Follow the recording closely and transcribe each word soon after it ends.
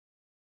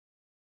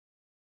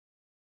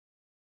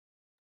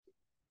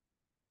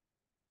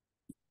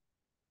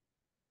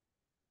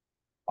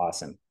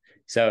Awesome.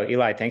 So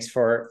Eli, thanks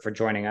for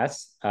joining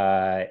us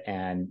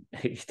and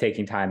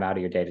taking time out of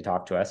your day to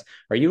talk to us.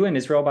 Are you in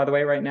Israel, by the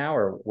way, right now,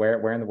 or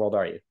where in the world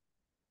are you?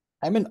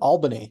 I'm in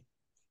Albany.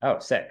 Oh,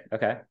 sick.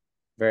 Okay.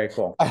 Very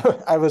cool.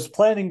 I was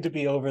planning to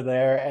be over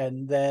there,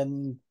 and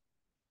then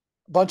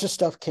a bunch of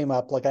stuff came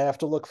up. Like I have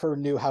to look for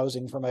new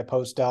housing for my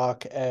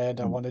postdoc,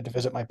 and I Mm. wanted to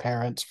visit my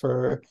parents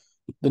for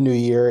the new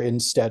year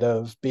instead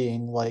of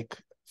being like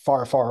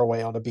far, far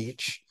away on a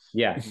beach.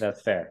 Yeah,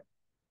 that's fair.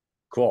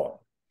 Cool.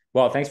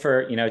 Well, thanks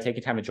for,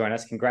 taking time to join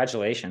us.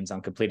 Congratulations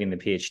on completing the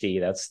PhD.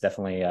 That's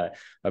definitely a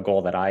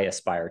goal that I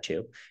aspire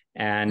to.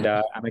 And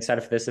I'm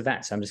excited for this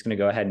event. So I'm just going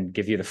to go ahead and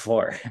give you the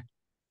floor.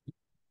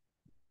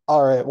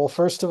 All right. Well,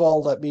 first of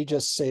all, let me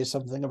just say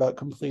something about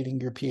completing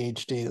your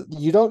PhD.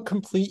 You don't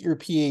complete your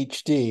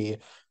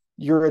PhD,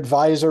 your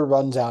advisor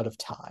runs out of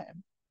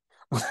time.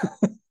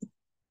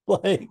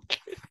 Like,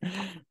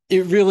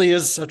 it really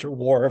is such a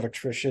war of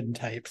attrition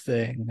type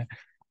thing.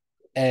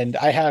 And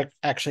I had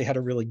actually had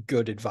a really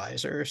good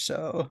advisor,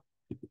 so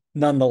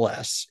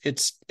nonetheless,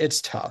 it's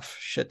tough.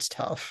 Shit's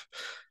tough.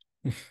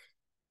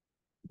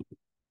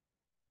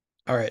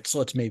 All right, so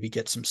let's maybe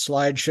get some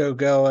slideshow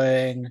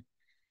going.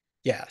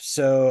 Yeah,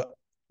 so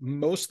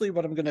mostly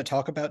what I'm going to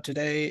talk about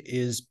today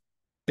is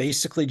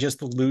basically just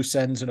the loose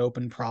ends and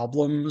open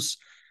problems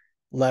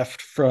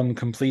left from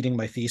completing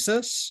my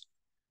thesis.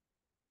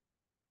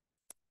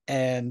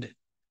 And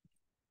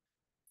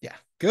yeah,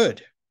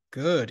 good,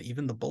 good.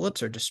 Even the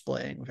bullets are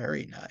displaying.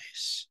 Very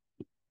nice.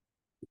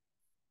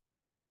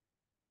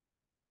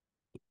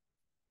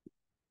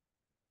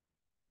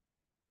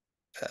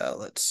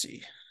 Let's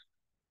see.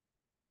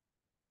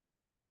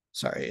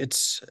 Sorry,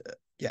 it's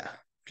yeah,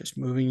 just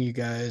moving you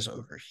guys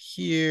over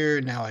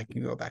here. Now I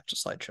can go back to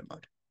slideshow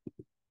mode.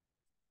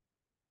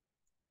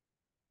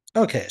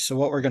 Okay, so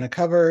what we're going to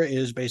cover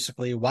is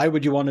basically why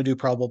would you want to do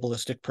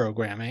probabilistic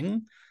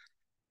programming?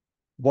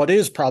 What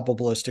is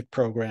probabilistic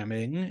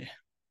programming?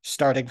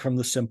 Starting from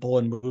the simple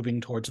and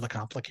moving towards the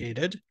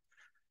complicated.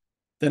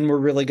 Then we're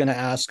really going to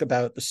ask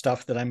about the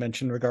stuff that I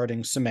mentioned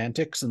regarding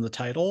semantics in the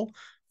title.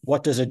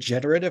 What does a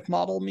generative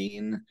model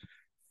mean?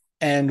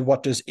 And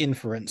what does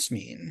inference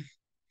mean?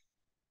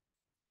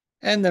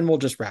 And then we'll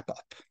just wrap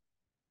up.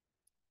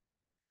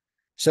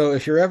 So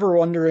if you're ever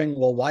wondering,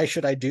 well, why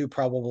should I do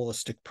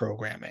probabilistic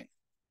programming?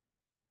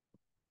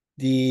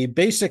 The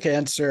basic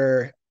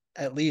answer,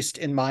 at least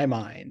in my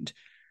mind,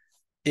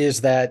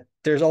 is that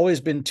there's always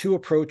been two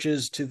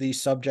approaches to the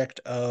subject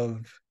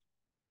of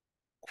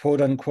quote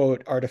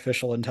unquote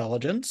artificial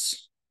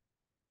intelligence.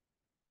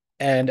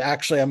 And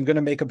actually, I'm going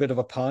to make a bit of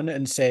a pun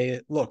and say,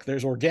 look,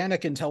 there's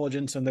organic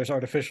intelligence and there's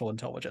artificial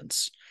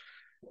intelligence.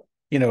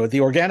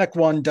 The organic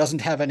one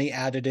doesn't have any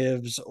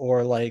additives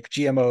or like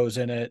GMOs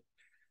in it.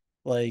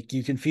 Like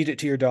you can feed it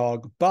to your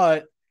dog,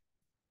 but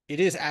it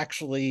is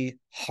actually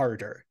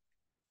harder.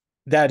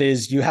 That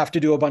is, you have to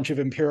do a bunch of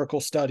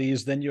empirical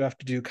studies, then you have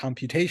to do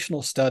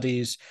computational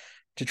studies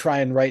to try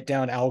and write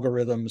down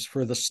algorithms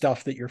for the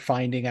stuff that you're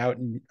finding out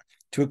and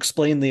to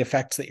explain the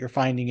effects that you're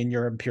finding in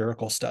your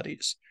empirical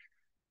studies.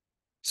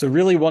 So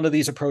really one of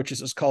these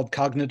approaches is called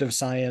cognitive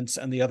science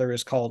and the other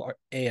is called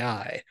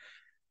AI.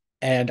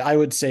 And I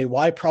would say,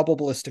 why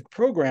probabilistic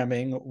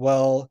programming?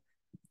 Well,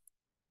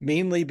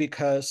 mainly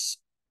because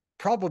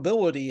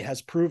probability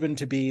has proven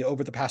to be,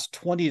 over the past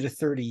 20 to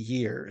 30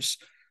 years,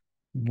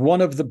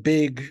 one of the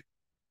big,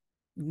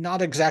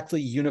 not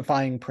exactly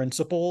unifying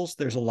principles.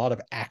 There's a lot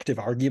of active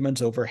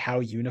arguments over how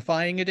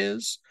unifying it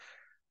is,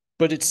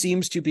 but it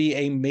seems to be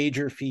a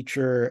major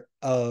feature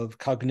of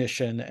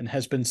cognition and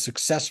has been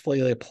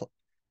successfully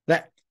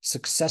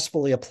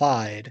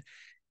applied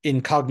in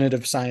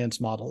cognitive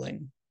science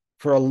modeling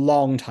for a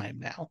long time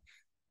now.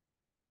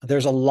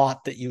 There's a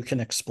lot that you can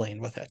explain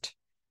with it.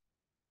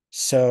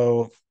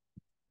 So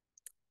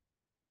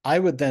I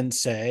would then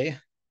say,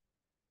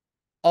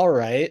 all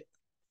right,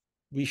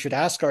 we should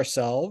ask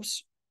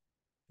ourselves,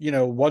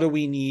 what do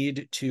we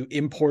need to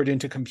import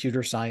into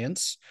computer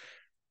science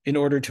in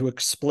order to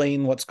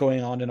explain what's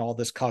going on in all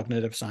this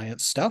cognitive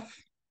science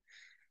stuff?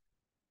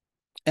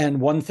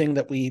 And one thing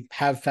that we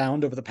have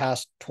found over the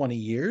past 20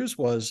 years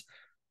was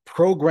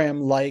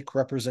program-like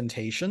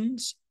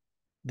representations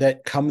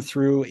that come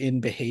through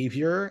in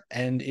behavior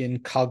and in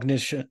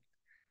cognition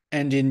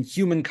and in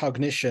human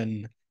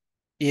cognition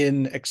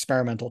in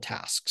experimental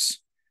tasks.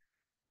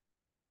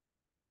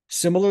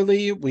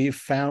 Similarly, we've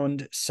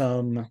found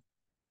some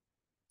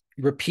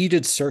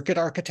repeated circuit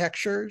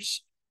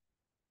architectures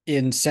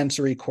in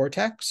sensory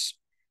cortex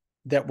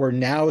that we're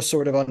now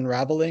sort of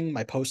unraveling.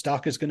 My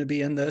postdoc is going to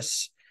be in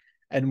this,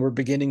 and we're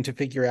beginning to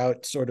figure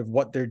out sort of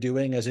what they're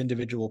doing as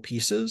individual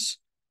pieces.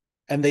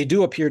 And they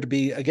do appear to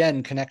be,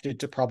 again,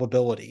 connected to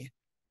probability.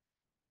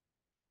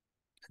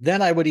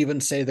 Then I would even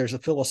say there's a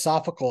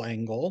philosophical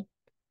angle,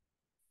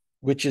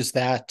 which is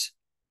that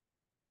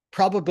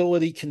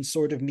probability can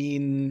sort of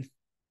mean,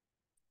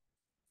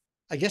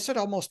 I guess I'd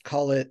almost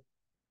call it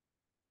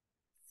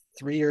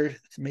three or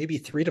maybe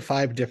 3 to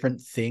 5 different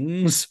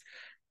things,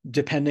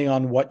 depending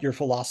on what your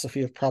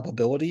philosophy of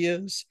probability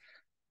is.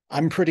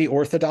 I'm pretty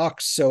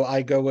orthodox, so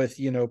I go with,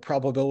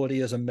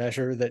 probability as a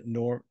measure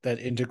that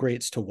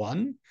integrates to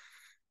one.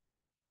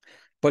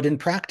 But in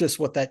practice,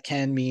 what that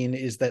can mean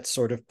is that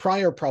sort of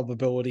prior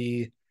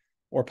probability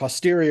or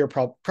posterior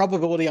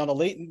probability on a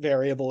latent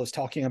variable is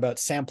talking about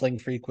sampling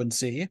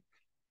frequency,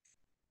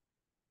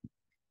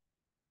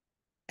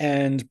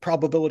 and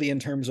probability in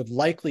terms of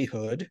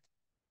likelihood.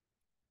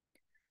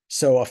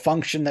 So a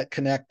function that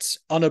connects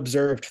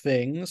unobserved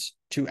things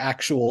to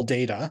actual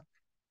data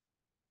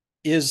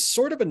is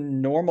sort of a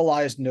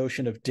normalized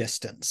notion of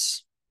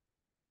distance.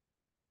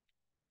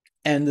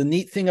 And the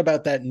neat thing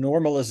about that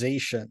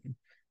normalization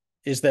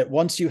is that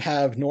once you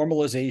have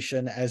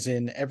normalization, as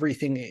in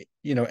everything,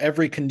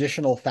 every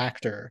conditional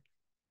factor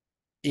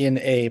in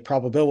a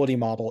probability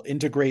model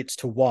integrates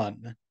to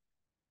one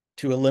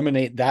to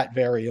eliminate that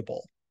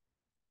variable,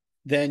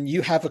 then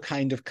you have a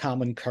kind of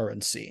common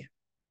currency.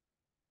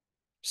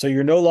 So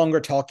you're no longer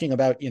talking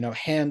about,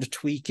 hand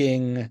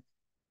tweaking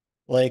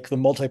like the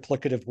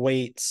multiplicative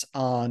weights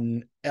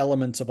on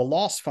elements of a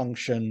loss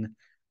function.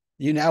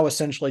 You now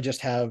essentially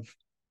just have,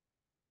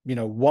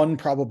 one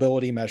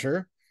probability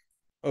measure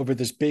over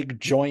this big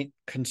joint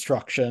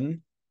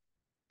construction,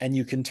 and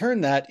you can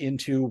turn that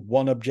into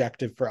one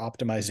objective for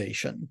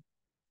optimization.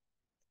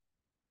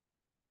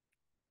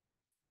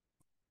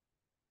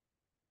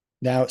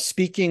 Now,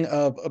 speaking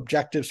of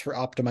objectives for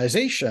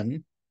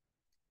optimization,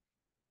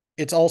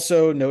 it's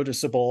also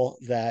noticeable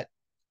that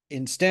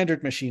in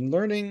standard machine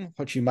learning,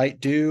 what you might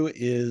do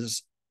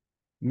is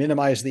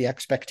minimize the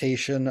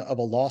expectation of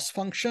a loss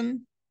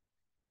function,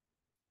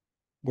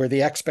 where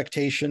the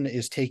expectation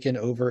is taken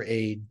over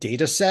a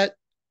data set.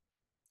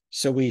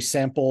 So we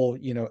sample,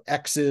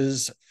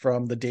 X's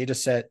from the data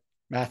set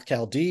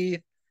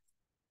MathCalD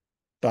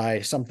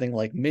by something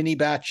like mini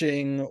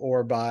batching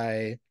or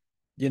by,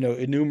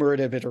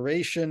 enumerative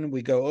iteration.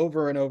 We go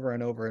over and over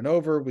and over and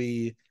over.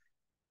 We,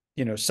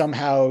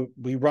 somehow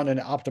we run an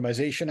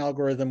optimization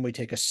algorithm. We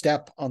take a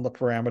step on the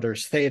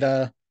parameters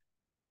theta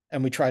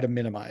and we try to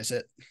minimize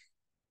it.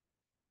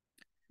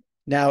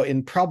 Now,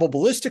 in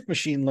probabilistic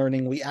machine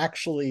learning, we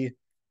actually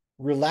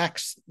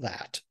relax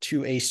that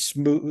to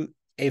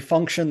a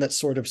function that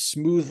sort of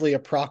smoothly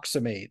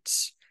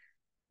approximates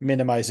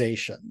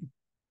minimization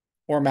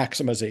or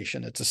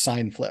maximization. It's a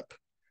sign flip.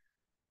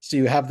 So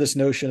you have this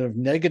notion of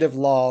negative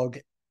log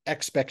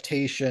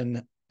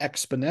expectation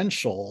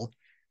exponential,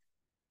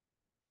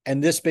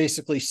 and this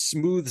basically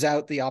smooths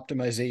out the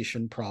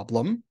optimization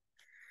problem,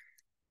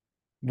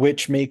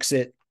 which makes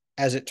it,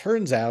 as it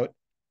turns out,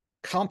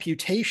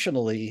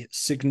 computationally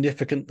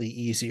significantly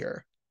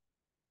easier.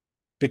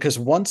 Because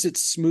once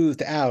it's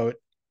smoothed out,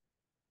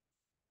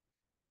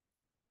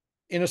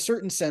 in a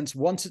certain sense,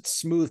 once it's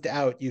smoothed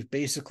out, you've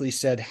basically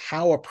said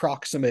how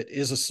approximate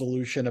is a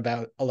solution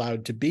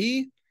allowed to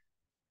be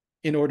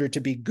in order to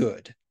be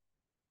good.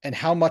 And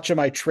how much am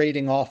I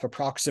trading off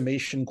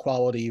approximation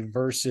quality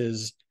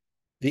versus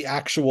the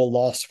actual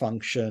loss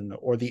function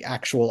or the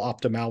actual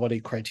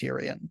optimality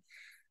criterion?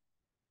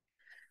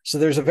 So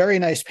there's a very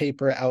nice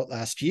paper out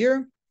last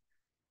year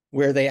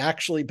where they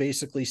actually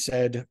basically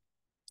said,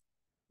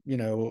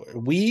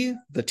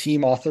 the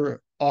team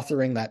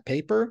authoring that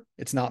paper,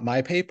 it's not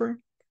my paper,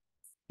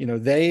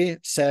 they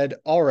said,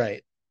 all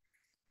right,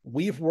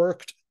 we've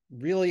worked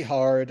really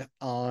hard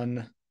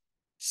on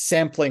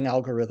sampling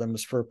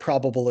algorithms for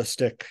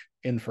probabilistic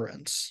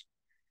inference,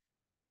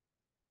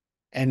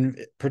 and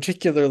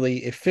particularly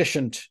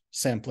efficient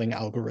sampling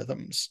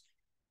algorithms.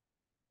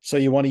 So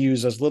you want to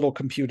use as little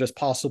compute as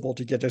possible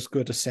to get as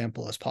good a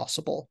sample as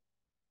possible.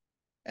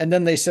 And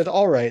then they said,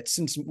 all right,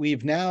 since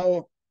we've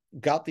now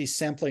got these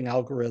sampling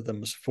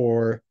algorithms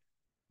for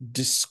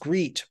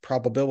discrete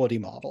probability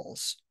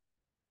models,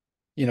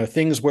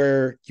 things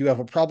where you have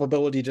a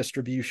probability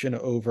distribution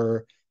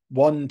over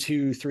 1,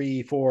 2,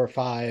 3, 4,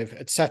 5,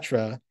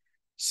 etc.,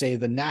 say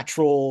the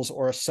naturals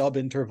or a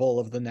subinterval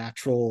of the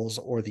naturals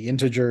or the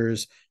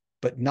integers,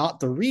 but not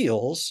the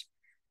reals.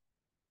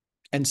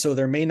 And so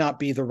there may not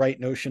be the right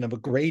notion of a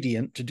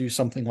gradient to do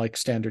something like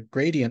standard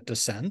gradient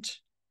descent.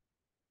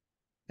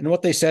 And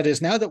what they said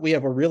is, now that we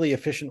have a really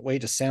efficient way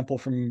to sample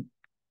from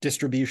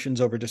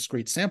distributions over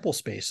discrete sample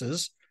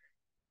spaces,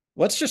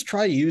 let's just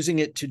try using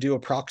it to do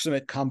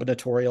approximate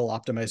combinatorial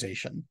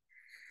optimization.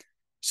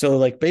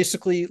 So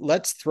basically,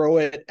 let's throw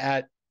it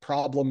at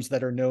problems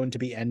that are known to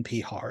be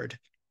NP hard.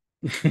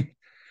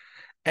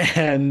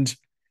 And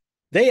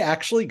they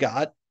actually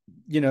got,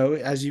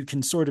 as you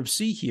can sort of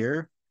see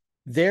here,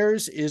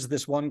 theirs is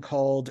this one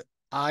called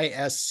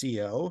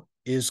ISCO,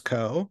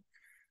 ISCO.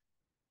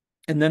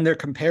 And then they're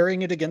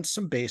comparing it against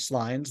some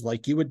baselines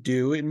like you would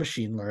do in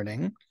machine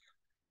learning.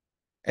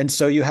 And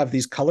so you have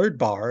these colored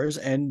bars,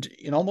 and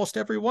in almost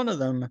every one of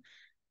them,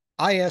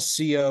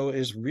 ISCO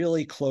is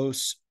really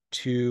close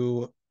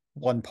to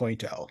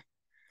 1.0.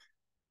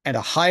 And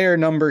a higher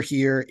number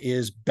here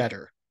is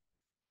better.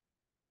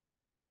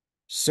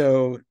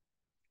 So,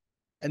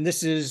 and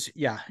this is,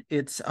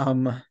 it's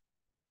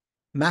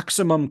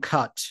maximum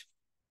cut.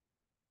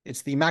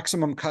 It's the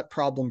maximum cut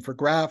problem for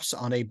graphs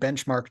on a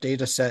benchmark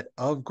data set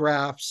of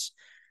graphs.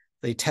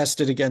 They test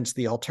it against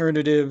the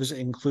alternatives,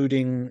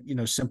 including,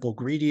 simple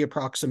greedy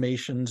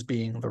approximations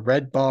being the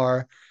red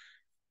bar.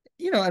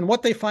 And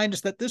what they find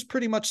is that this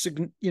pretty much,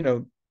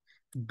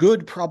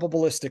 good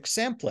probabilistic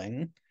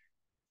sampling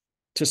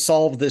to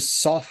solve this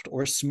soft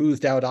or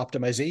smoothed out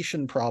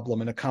optimization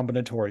problem in a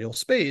combinatorial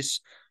space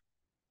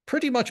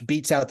pretty much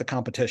beats out the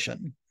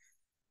competition.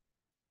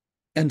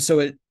 And so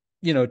it,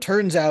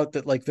 turns out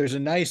that like there's a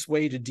nice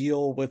way to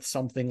deal with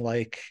something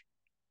like,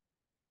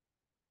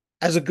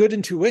 as a good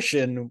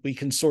intuition, we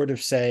can sort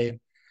of say,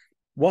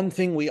 one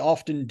thing we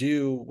often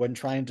do when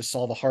trying to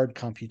solve a hard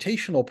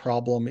computational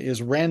problem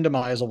is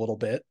randomize a little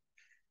bit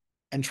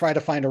and try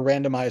to find a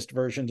randomized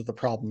version of the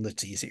problem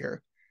that's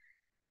easier.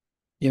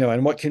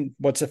 And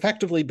what's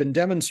effectively been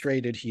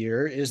demonstrated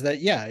here is that,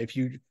 yeah, if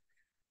you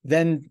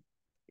then,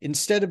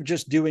 instead of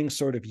just doing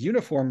sort of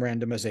uniform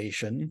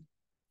randomization,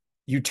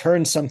 you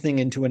turn something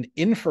into an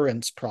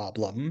inference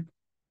problem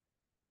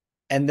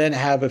and then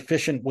have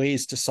efficient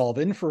ways to solve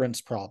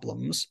inference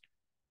problems,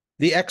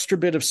 the extra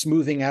bit of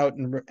smoothing out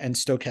and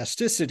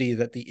stochasticity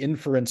that the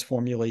inference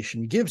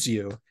formulation gives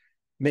you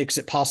makes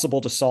it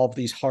possible to solve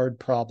these hard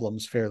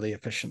problems fairly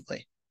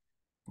efficiently.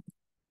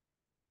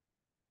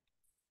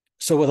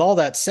 So with all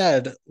that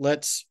said,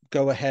 let's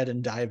go ahead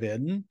and dive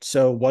in.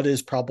 So what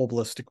is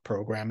probabilistic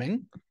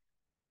programming?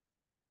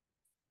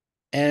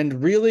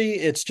 And really,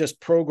 it's just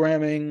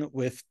programming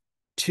with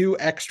two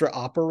extra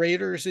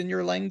operators in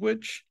your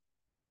language,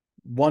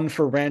 one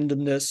for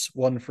randomness,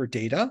 one for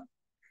data.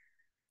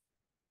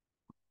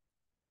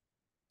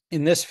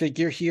 In this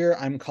figure here,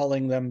 I'm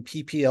calling them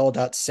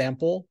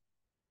ppl.sample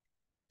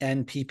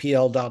and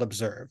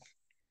ppl.observe.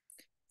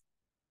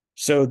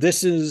 So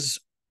this is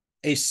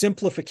a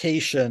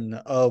simplification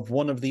of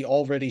one of the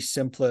already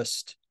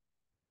simplest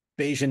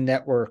Bayesian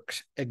network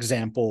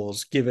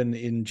examples given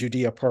in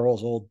Judea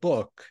Pearl's old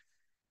book.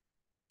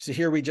 So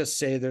here we just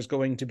say there's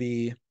going to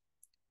be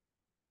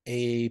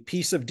a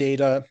piece of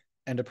data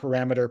and a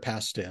parameter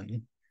passed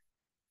in.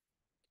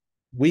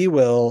 We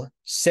will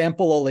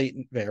sample a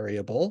latent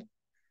variable.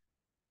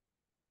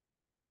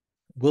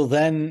 We'll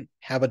then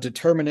have a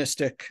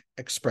deterministic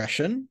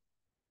expression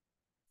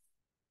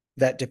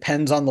that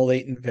depends on the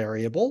latent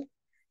variable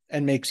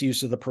and makes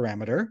use of the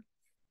parameter.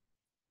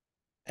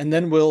 And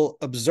then we'll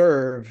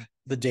observe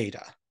the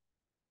data.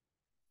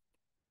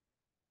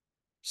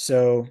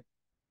 So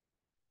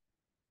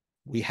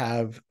we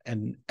have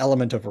an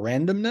element of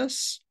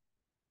randomness.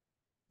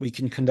 We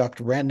can conduct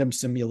random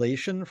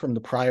simulation from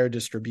the prior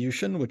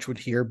distribution, which would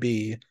here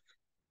be,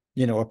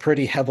 a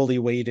pretty heavily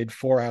weighted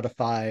 4 out of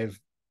 5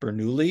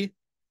 Bernoulli.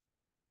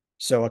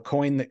 So a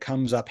coin that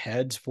comes up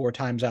heads 4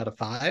 times out of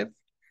 5.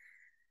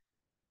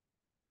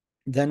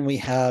 Then we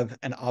have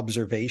an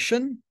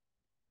observation,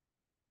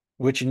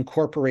 which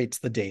incorporates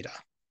the data.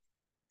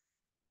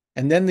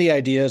 And then the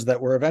idea is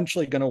that we're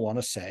eventually going to want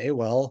to say,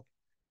 well,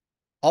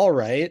 all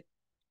right,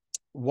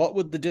 what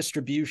would the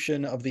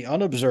distribution of the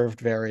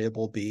unobserved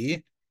variable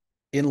be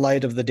in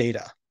light of the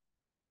data?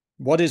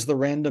 What is the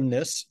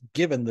randomness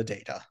given the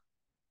data?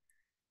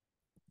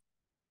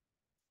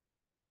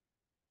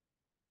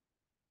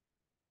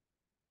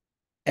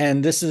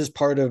 And this is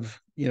part of,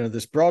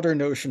 this broader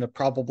notion of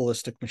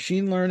probabilistic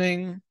machine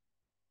learning,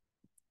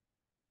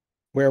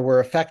 where we're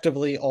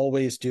effectively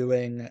always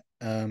doing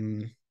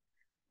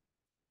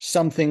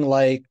something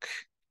like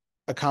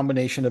a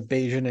combination of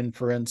Bayesian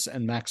inference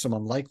and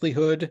maximum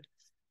likelihood.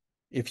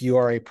 If you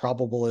are a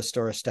probabilist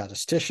or a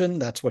statistician,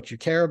 that's what you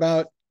care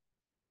about.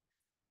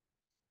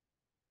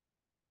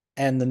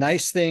 And the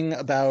nice thing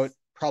about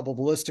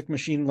probabilistic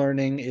machine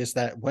learning is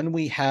that when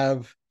we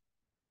have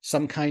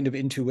some kind of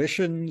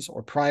intuitions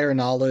or prior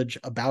knowledge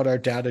about our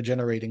data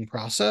generating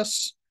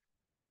process,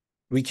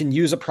 we can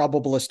use a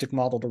probabilistic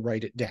model to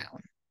write it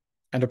down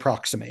and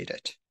approximate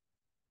it.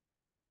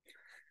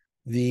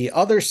 The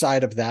other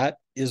side of that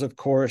is, of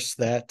course,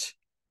 that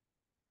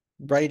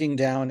writing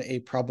down a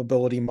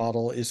probability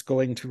model is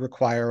going to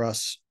require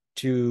us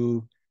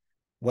to,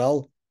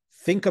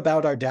 think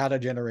about our data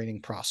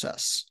generating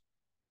process.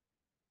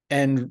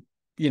 And,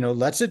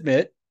 let's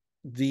admit,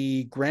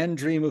 the grand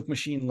dream of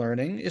machine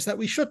learning is that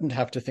we shouldn't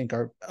have to think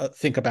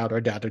about our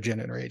data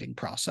generating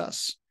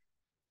process.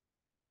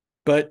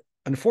 But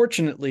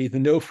unfortunately, the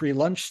no free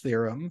lunch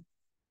theorem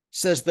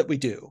says that we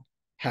do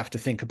have to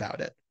think about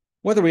it,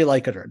 whether we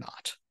like it or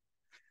not.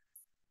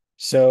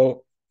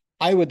 So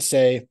I would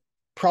say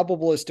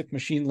probabilistic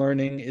machine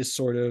learning is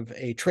sort of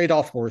a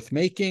trade-off worth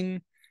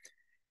making,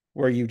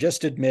 where you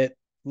just admit,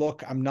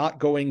 look, I'm not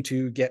going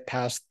to get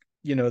past,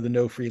 the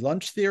no free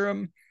lunch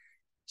theorem.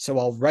 So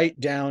I'll write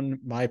down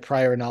my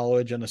prior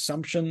knowledge and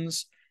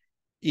assumptions,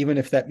 even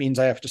if that means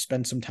I have to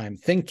spend some time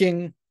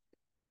thinking.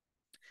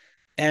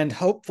 And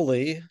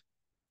hopefully,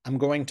 I'm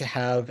going to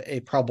have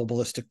a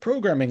probabilistic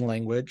programming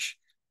language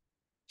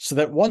so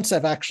that once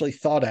I've actually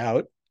thought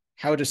out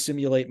how to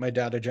simulate my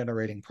data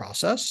generating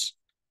process,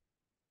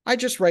 I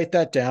just write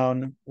that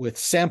down with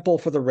sample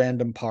for the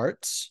random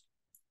parts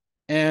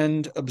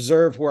and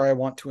observe where I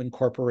want to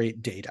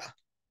incorporate data.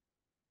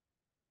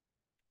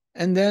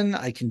 And then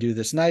I can do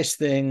this nice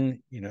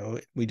thing,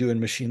 we do in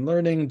machine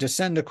learning,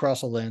 descend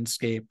across a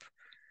landscape,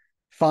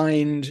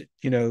 find,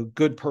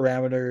 good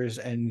parameters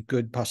and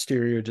good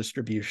posterior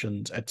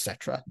distributions,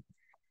 etc.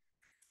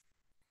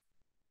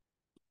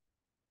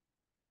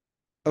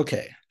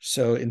 Okay,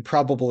 so in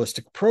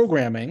probabilistic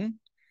programming,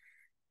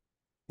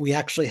 we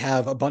actually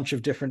have a bunch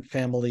of different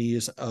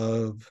families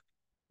of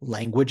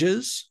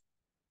languages,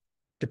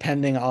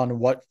 depending on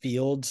what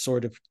field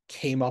sort of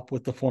came up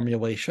with the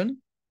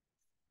formulation.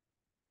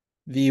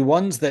 The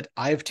ones that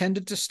I've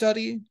tended to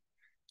study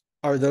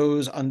are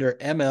those under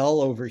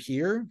ML over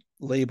here,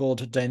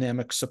 labeled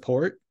dynamic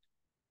support.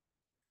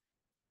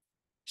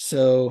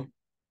 So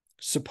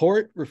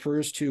support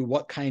refers to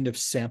what kind of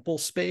sample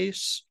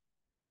space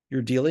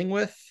you're dealing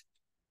with.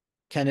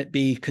 Can it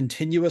be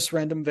continuous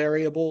random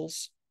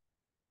variables,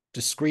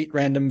 discrete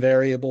random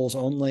variables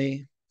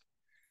only?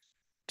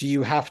 Do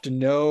you have to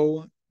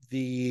know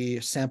the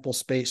sample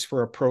space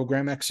for a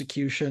program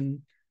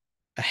execution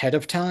ahead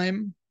of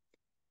time?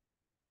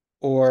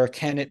 Or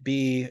can it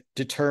be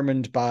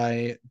determined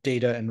by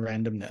data and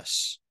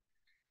randomness?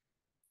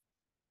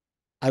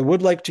 I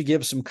would like to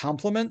give some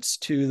compliments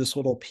to this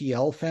little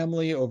PL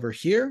family over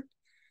here.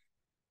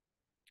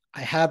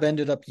 I have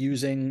ended up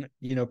using,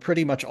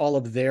 pretty much all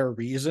of their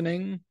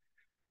reasoning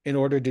in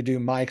order to do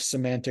my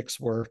semantics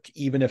work,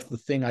 even if the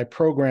thing I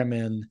program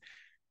in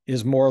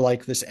is more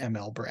like this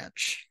ML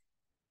branch.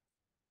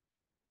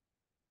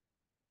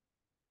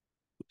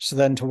 So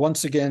then to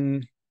once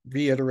again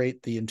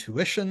reiterate the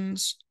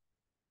intuitions,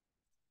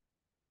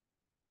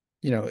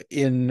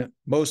 in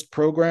most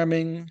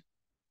programming,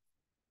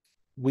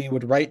 we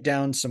would write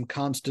down some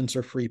constants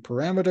or free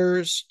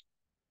parameters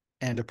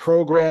and a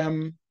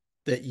program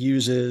that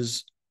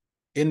uses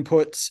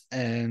inputs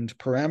and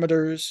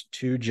parameters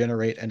to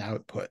generate an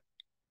output.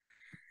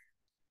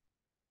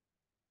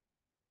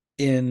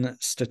 In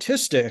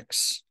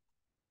statistics,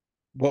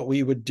 what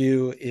we would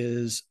do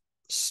is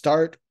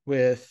start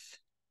with,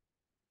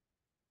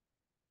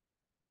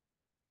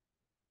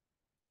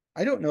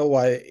 I don't know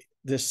why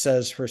this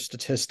says for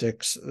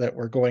statistics that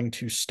we're going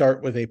to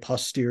start with a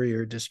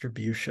posterior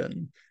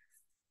distribution.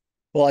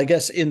 Well, I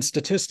guess in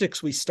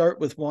statistics, we start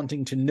with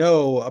wanting to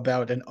know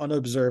about an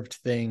unobserved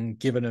thing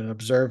given an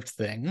observed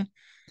thing.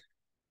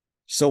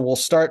 So we'll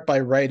start by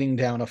writing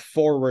down a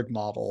forward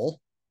model,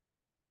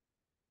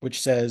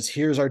 which says,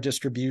 here's our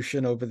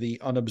distribution over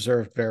the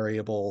unobserved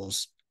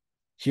variables.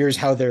 Here's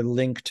how they're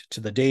linked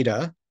to the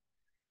data.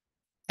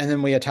 And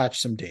then we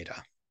attach some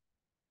data.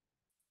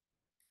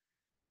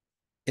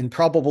 In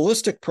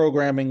probabilistic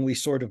programming, we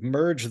sort of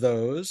merge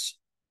those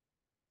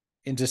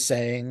into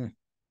saying,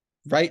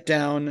 write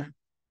down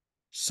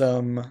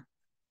some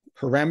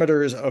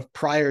parameters of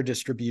prior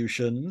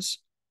distributions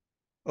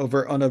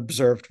over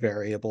unobserved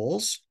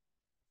variables,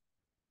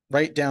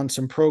 write down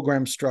some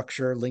program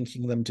structure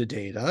linking them to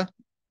data,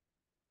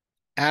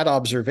 add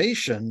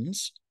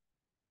observations,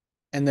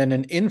 and then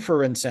an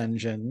inference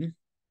engine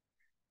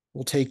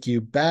will take you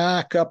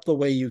back up the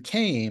way you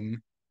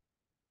came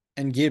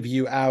and give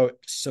you out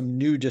some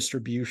new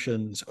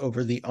distributions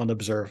over the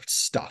unobserved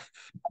stuff.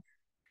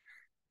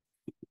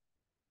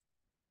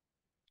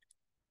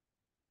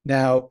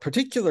 Now,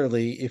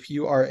 particularly if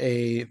you are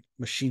a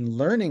machine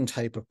learning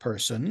type of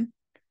person,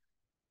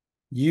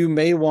 you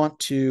may want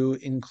to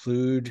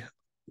include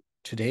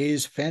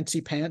today's fancy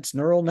pants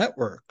neural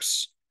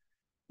networks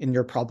in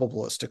your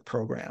probabilistic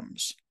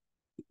programs.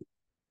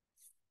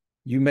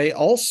 You may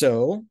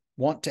also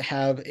want to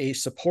have a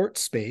support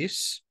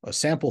space, a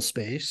sample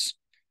space,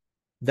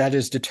 that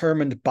is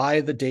determined by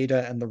the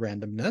data and the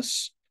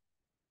randomness,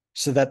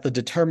 so that the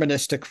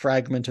deterministic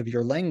fragment of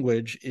your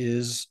language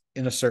is,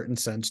 in a certain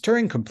sense,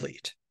 Turing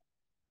complete.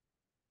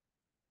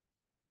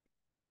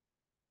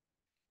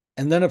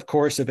 And then, of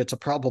course, if it's a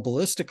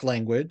probabilistic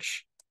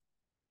language,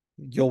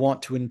 you'll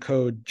want to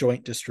encode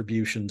joint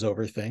distributions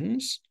over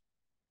things.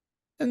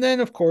 And then,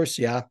 of course,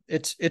 yeah,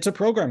 it's a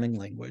programming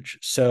language.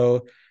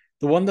 So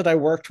the one that I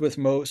worked with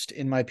most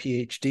in my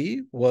PhD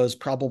was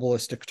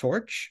Probabilistic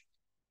Torch,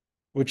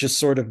 which is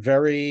sort of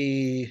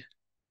very,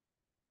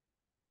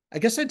 I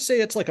guess I'd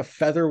say it's like a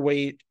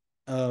featherweight,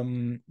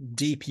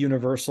 deep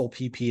universal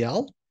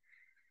PPL.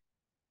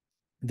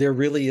 There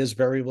really is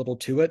very little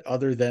to it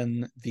other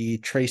than the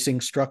tracing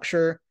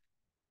structure,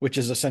 which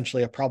is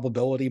essentially a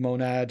probability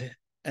monad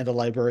and a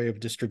library of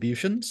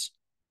distributions.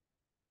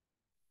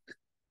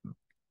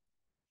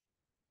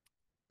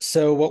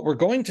 So what we're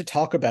going to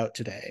talk about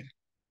today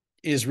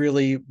is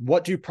really,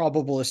 what do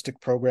probabilistic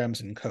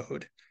programs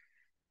encode?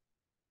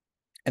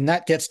 And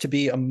that gets to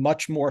be a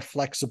much more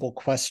flexible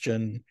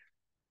question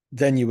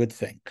than you would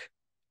think,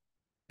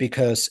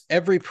 because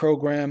every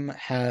program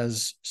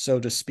has, so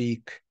to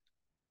speak,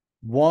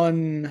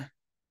 one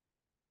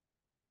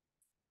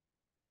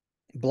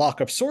block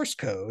of source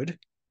code,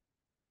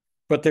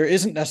 but there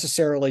isn't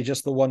necessarily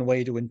just the one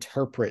way to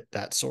interpret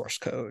that source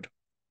code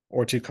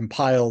or to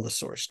compile the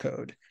source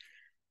code.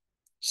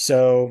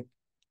 So,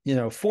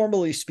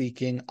 formally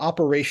speaking,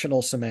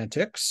 operational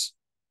semantics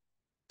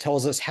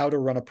tells us how to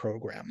run a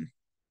program.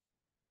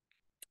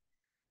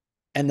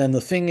 And then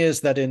the thing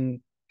is that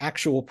in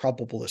actual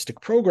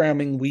probabilistic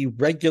programming, we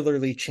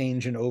regularly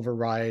change and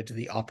override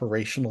the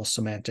operational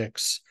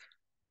semantics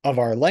of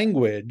our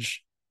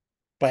language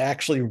by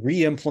actually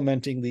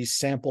re-implementing these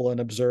sample and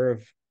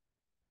observe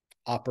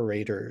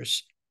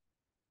operators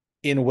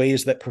in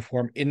ways that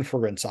perform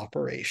inference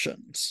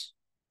operations.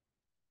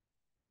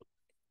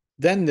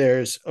 Then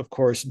there's, of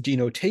course,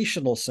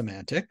 denotational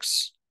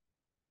semantics,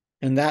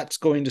 and that's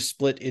going to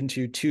split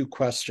into two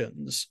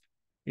questions.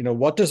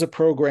 What does a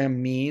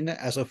program mean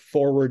as a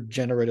forward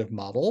generative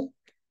model?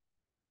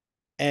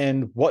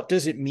 And what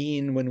does it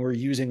mean when we're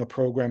using a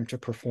program to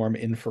perform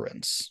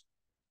inference?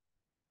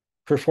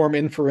 Perform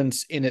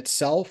inference in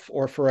itself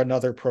or for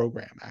another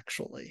program,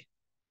 actually.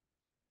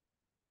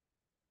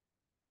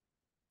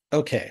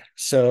 Okay,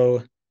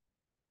 so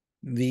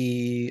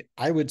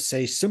I would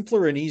say,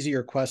 simpler and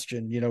easier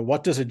question,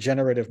 what does a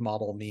generative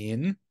model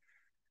mean?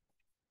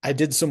 I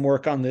did some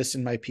work on this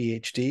in my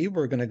PhD.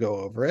 We're going to go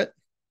over it.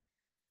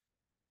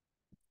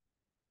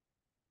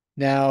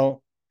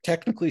 Now,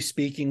 technically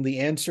speaking, the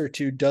answer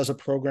to does a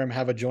program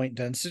have a joint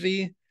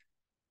density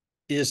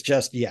is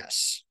just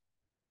yes.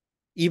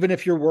 Even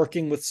if you're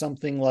working with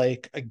something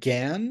like a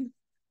GAN,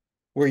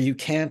 where you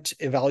can't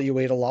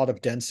evaluate a lot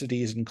of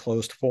densities in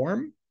closed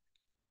form,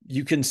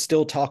 you can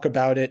still talk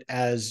about it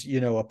as,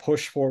 a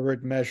push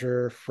forward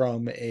measure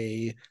from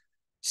a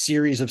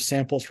series of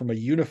samples from a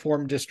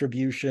uniform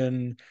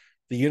distribution.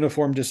 The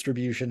uniform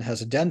distribution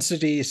has a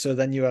density, so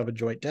then you have a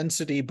joint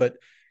density. But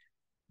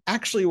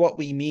actually what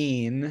we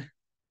mean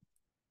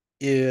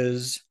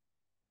is,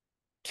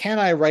 can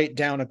I write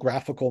down a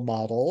graphical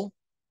model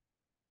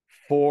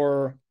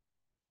for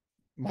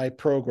my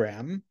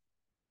program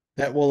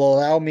that will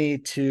allow me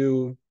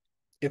to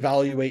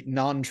evaluate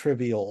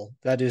non-trivial,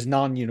 that is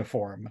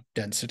non-uniform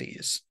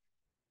densities?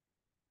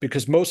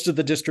 Because most of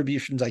the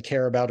distributions I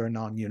care about are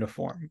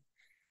non-uniform.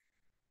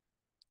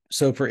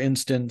 So for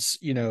instance,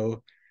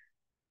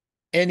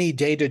 any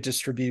data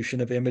distribution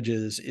of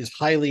images is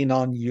highly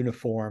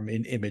non-uniform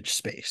in image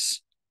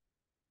space,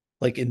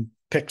 like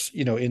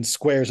in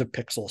squares of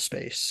pixel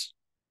space.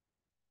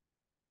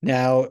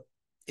 Now,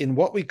 in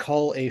what we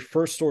call a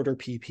first order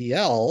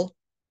PPL,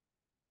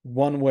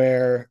 one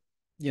where,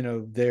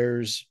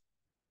 there's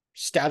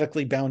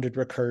statically bounded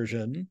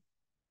recursion,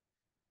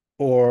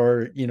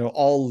 or,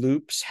 all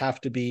loops have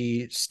to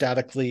be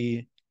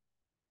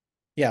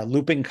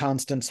looping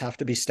constants have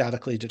to be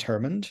statically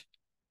determined.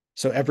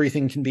 So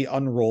everything can be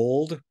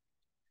unrolled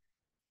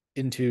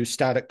into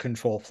static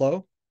control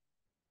flow.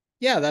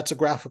 Yeah, that's a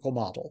graphical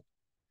model.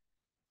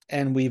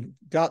 And we've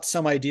got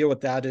some idea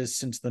what that is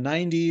since the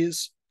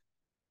 90s.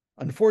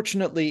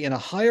 Unfortunately, in a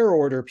higher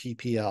order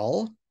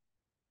PPL,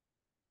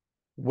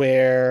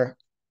 where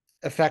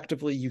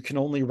effectively you can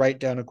only write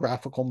down a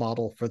graphical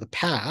model for the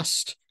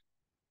past,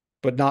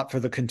 but not for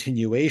the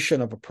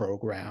continuation of a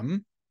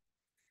program,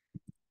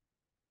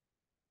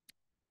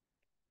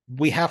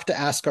 we have to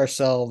ask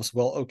ourselves,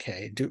 well,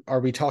 okay, are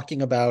we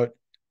talking about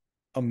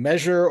a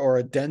measure or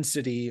a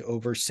density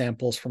over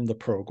samples from the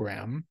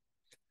program?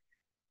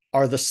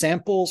 Are the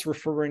samples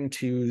referring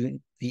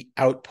to the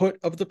output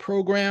of the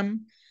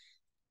program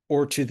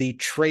or to the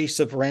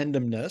trace of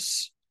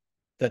randomness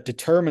that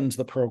determines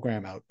the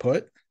program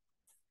output?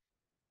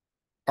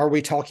 Are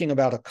we talking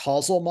about a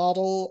causal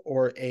model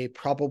or a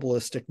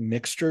probabilistic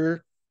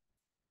mixture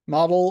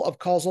model of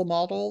causal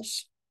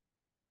models?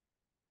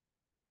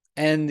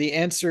 And the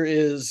answer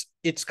is,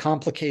 it's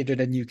complicated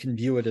and you can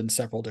view it in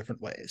several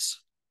different ways.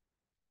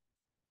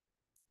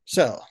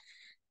 So,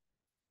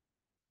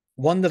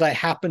 one that I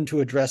happened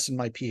to address in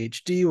my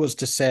PhD was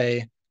to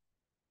say,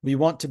 we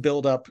want to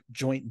build up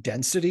joint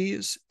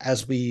densities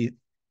as we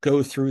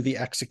go through the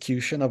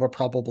execution of a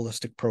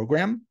probabilistic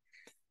program.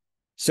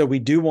 So we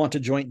do want a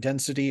joint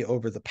density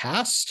over the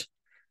past,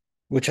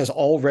 which has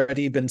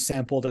already been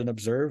sampled and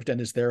observed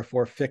and is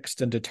therefore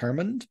fixed and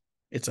determined.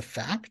 It's a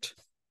fact.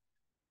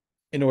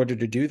 In order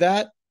to do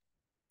that,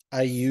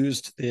 I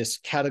used this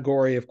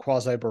category of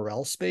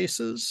quasi-Borel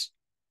spaces,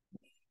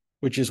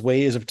 which is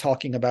ways of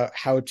talking about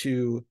how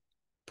to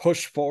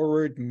push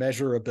forward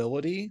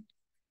measurability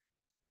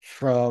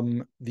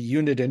from the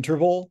unit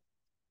interval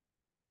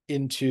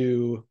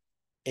into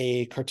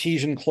a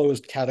Cartesian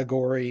closed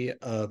category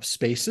of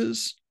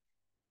spaces.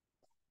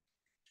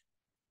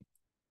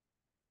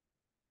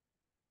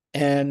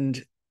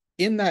 And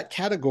in that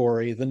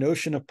category, the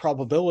notion of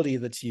probability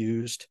that's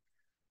used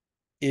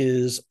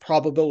is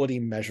probability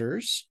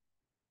measures,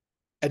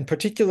 and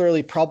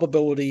particularly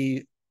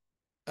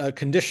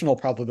conditional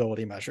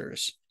probability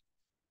measures,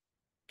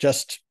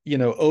 just,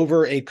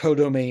 over a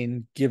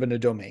codomain given a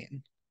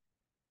domain,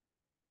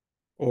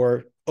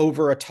 or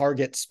over a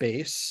target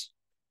space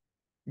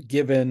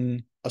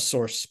given a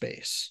source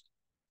space.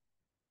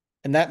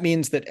 And that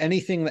means that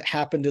anything that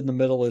happened in the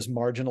middle is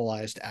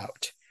marginalized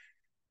out.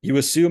 You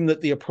assume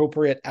that the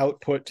appropriate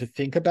output to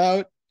think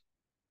about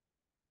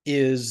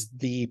is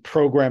the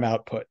program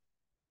output,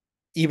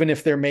 even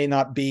if there may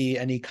not be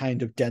any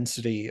kind of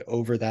density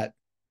over that,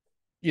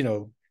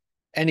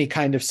 any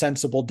kind of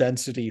sensible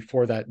density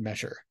for that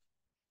measure.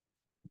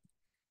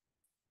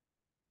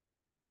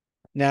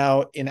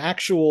 Now, in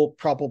actual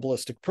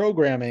probabilistic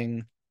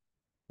programming,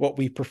 what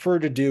we prefer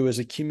to do is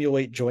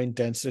accumulate joint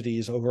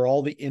densities over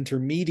all the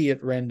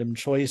intermediate random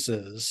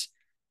choices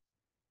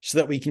so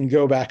that we can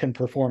go back and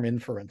perform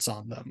inference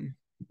on them.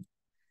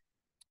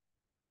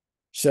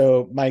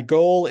 So my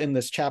goal in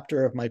this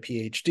chapter of my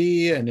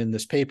PhD and in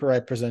this paper I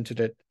presented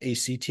at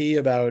ACT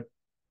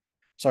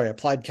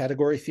Applied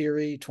Category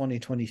Theory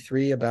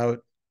 2023, about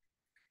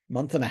a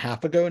month and a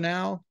half ago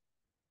now,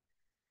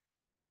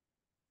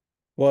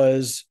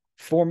 was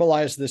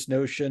formalize this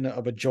notion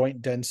of a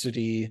joint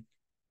density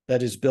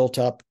that is built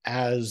up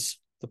as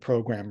the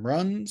program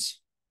runs.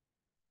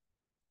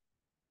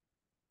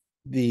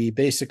 The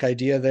basic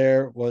idea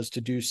there was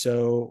to do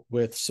so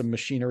with some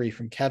machinery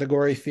from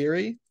category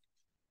theory.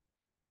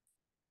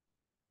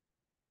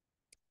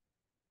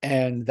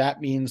 And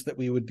that means that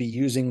we would be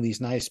using these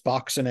nice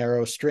box and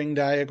arrow string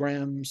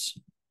diagrams.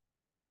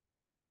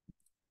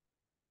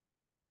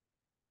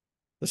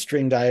 The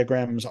string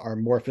diagrams are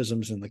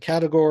morphisms in the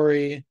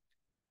category.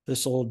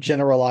 This will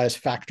generalize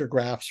factor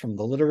graphs from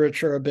the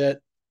literature a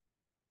bit.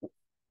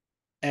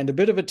 And a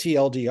bit of a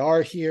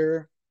TLDR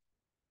here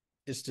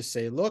is to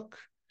say, look,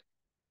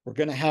 we're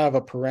going to have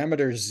a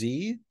parameter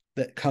z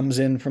that comes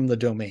in from the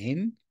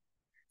domain.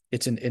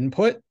 It's an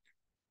input.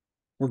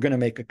 We're going to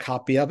make a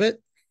copy of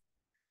it.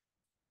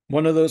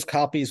 One of those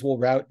copies will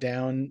route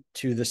down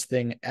to this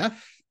thing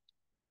f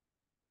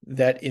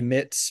that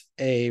emits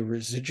a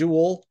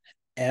residual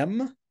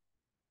m,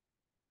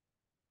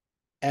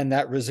 and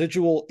that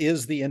residual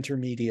is the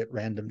intermediate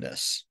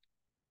randomness.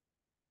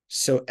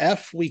 So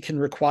f we can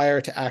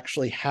require to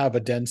actually have a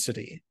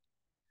density.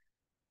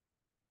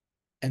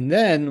 And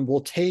then we'll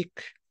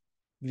take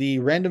the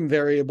random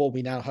variable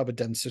we now have a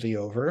density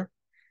over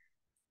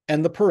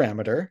and the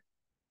parameter,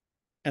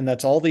 and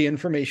that's all the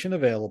information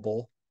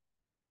available,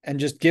 and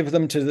just give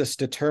them to this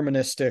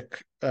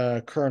deterministic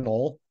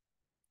kernel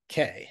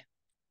K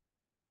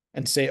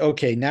and say,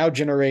 okay, now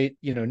generate,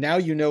 now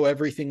you know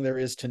everything there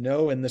is to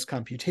know in this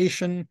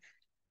computation,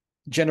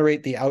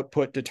 generate the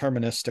output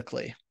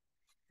deterministically.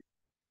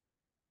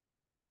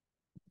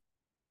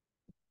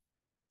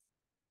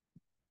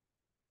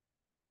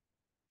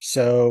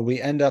 So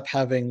we end up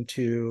having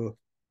to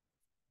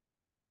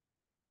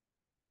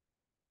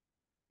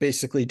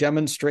basically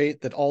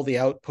demonstrate that all the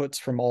outputs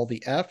from all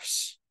the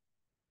Fs,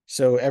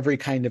 so every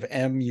kind of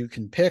M you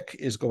can pick,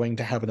 is going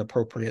to have an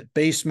appropriate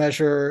base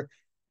measure,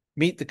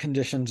 meet the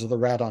conditions of the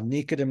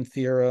Radon-Nikodym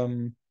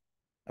theorem,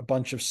 a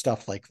bunch of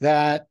stuff like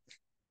that.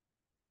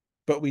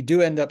 But we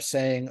do end up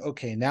saying,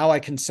 okay, now I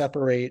can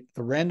separate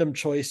the random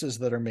choices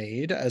that are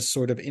made as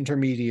sort of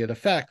intermediate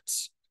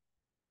effects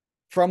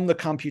from the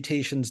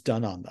computations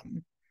done on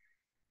them,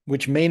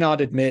 which may not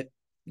admit,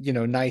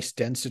 nice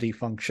density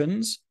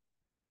functions,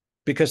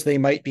 because they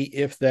might be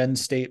if-then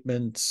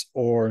statements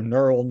or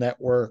neural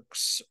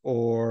networks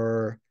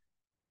or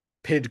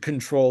PID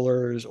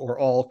controllers or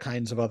all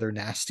kinds of other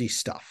nasty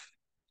stuff.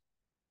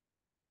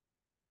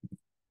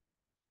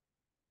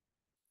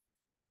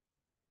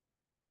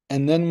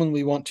 And then when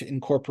we want to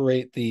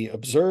incorporate the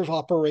observe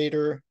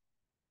operator,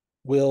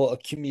 we'll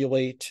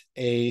accumulate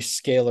a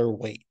scalar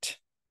weight.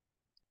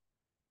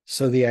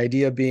 So the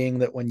idea being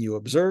that when you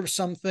observe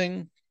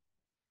something,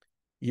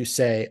 you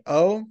say,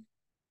 oh,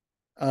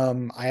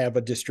 I have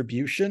a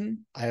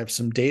distribution, I have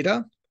some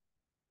data.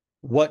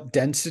 What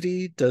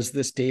density does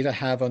this data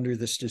have under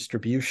this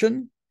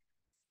distribution?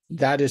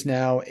 That is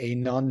now a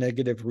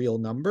non-negative real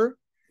number.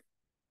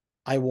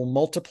 I will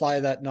multiply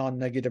that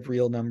non-negative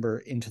real number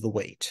into the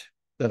weight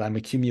that I'm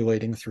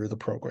accumulating through the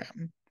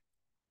program.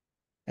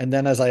 And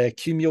then as I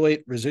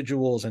accumulate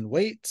residuals and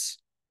weights,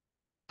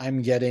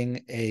 I'm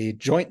getting a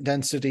joint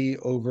density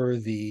over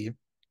the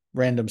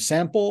random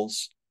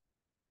samples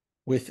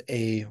with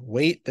a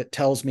weight that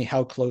tells me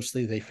how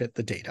closely they fit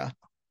the data.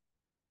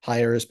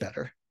 Higher is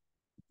better.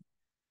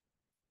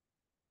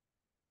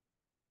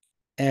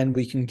 And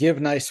we can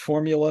give nice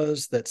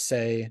formulas that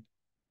say,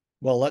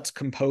 well, let's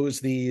compose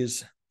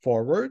these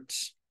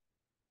forwards.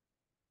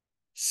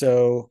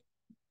 So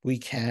we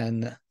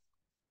can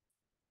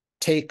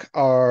take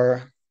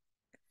our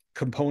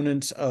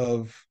components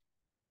of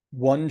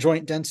one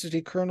joint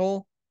density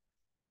kernel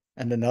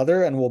and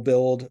another, and we'll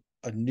build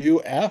a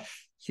new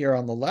F here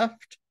on the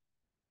left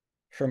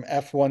from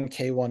F1,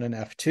 K1, and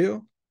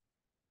F2.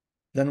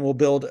 Then we'll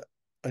build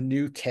a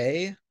new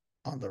K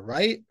on the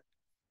right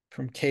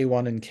from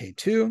K1 and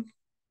K2.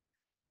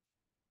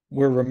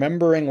 We're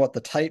remembering what the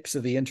types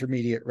of the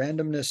intermediate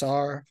randomness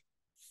are.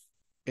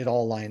 It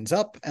all lines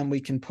up, and we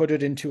can put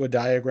it into a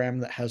diagram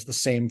that has the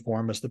same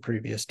form as the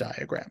previous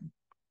diagram.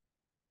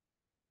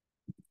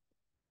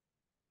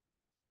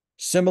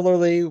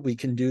 Similarly, we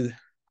can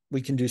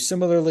do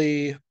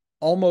similarly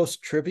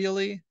almost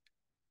trivially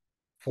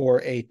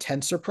for a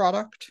tensor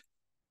product,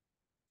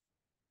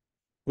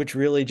 which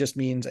really just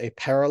means a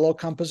parallel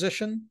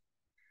composition.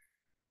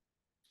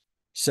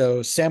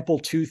 So sample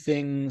two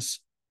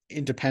things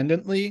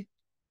independently,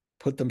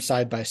 put them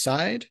side by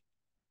side.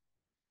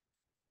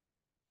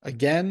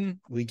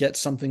 Again, we get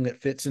something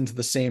that fits into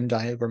the same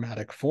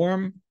diagrammatic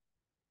form.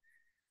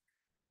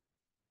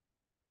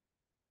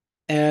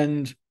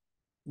 And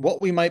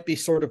what we might be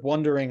sort of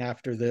wondering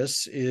after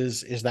this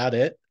is that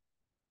it?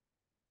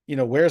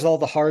 Where's all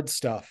the hard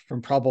stuff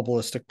from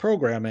probabilistic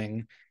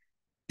programming?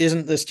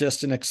 Isn't this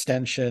just an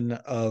extension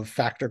of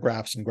factor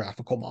graphs and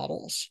graphical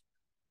models?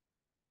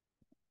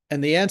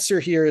 And the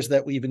answer here is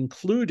that we've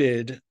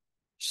included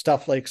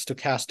stuff like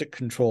stochastic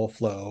control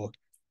flow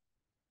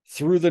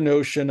through the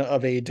notion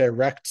of a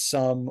direct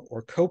sum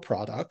or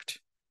coproduct.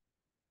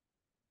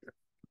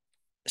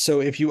 So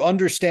if you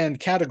understand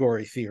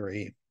category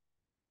theory,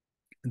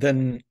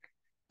 then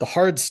the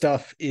hard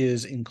stuff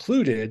is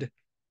included,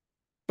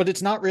 but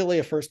it's not really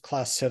a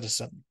first-class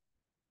citizen.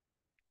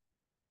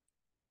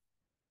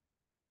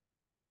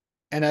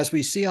 And as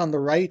we see on the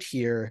right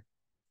here,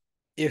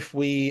 if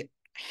we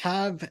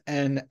have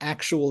an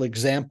actual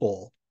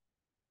example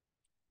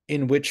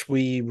in which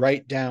we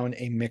write down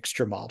a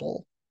mixture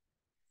model,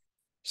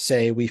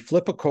 say we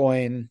flip a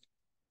coin,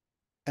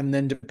 and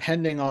then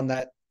depending on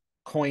that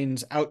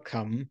coin's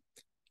outcome,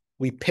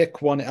 we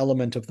pick one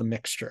element of the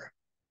mixture.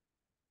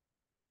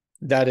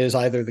 That is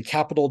either the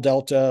capital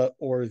delta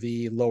or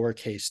the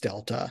lowercase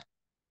delta.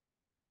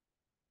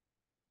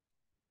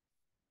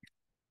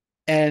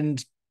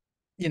 And,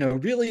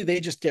 really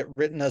they just get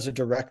written as a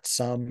direct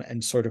sum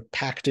and sort of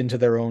packed into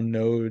their own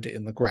node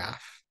in the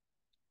graph.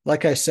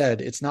 Like I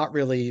said, it's not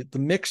really, the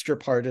mixture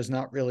part is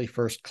not really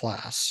first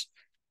class,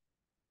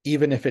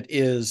 even if it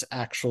is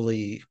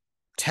actually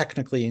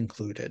technically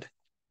included.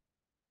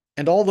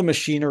 And all the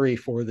machinery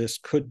for this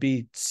could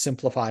be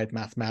simplified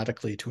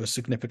mathematically to a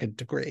significant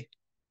degree.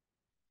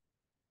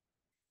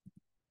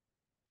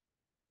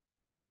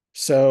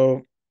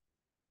 So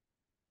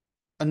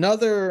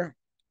another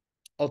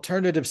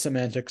alternative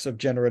semantics of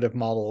generative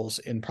models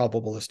in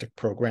probabilistic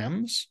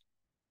programs,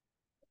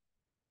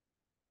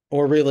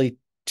 or really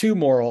two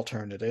more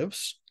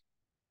alternatives.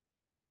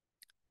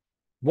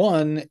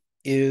 One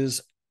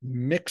is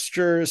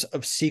mixtures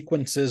of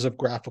sequences of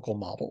graphical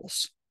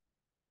models.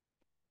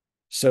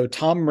 So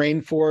Tom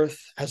Rainforth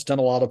has done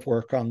a lot of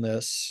work on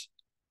this,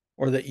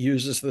 or that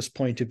uses this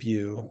point of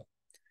view,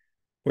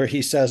 where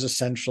he says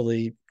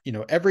essentially,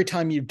 every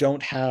time you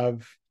don't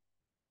have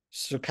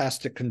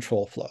stochastic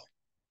control flow.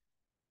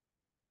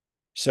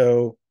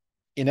 So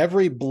in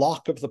every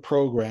block of the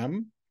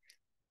program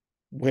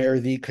where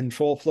the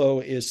control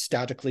flow is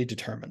statically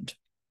determined,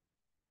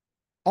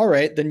 all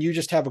right, then you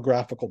just have a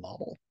graphical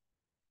model.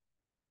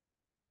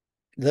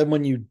 Then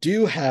when you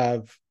do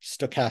have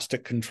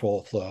stochastic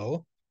control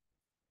flow,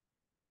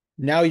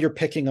 now you're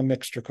picking a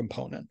mixture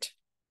component.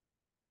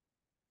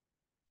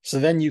 So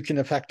then you can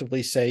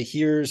effectively say,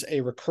 here's a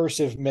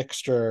recursive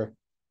mixture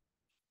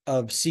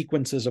of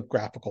sequences of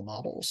graphical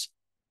models.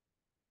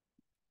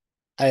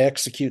 I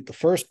execute the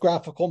first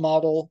graphical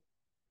model.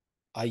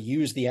 I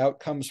use the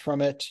outcomes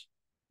from it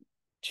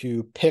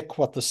to pick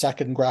what the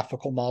second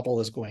graphical model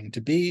is going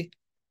to be,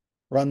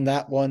 run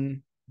that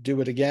one,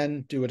 do it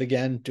again, do it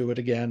again, do it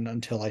again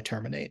until I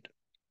terminate.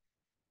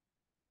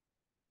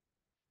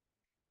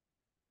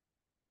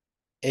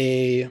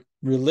 A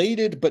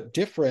related but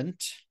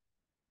different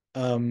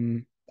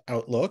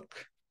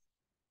outlook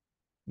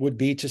would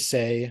be to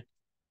say,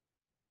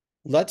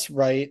 let's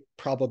write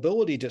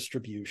probability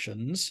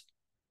distributions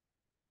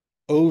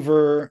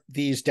over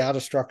these data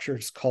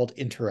structures called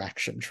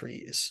interaction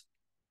trees.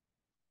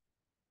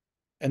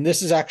 And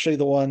this is actually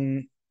the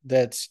one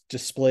that's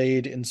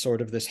displayed in sort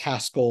of this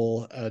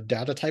Haskell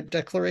data type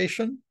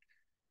declaration,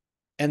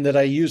 and that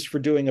I used for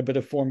doing a bit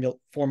of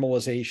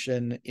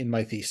formalization in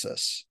my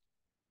thesis.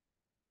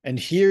 And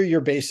here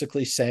you're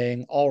basically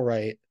saying, all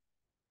right,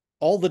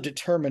 all the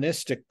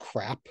deterministic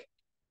crap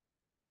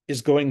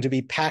is going to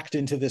be packed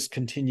into this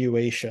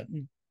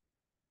continuation.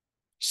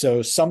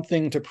 So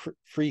something to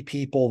free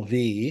people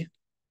V,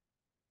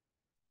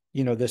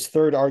 this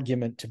third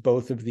argument to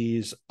both of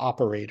these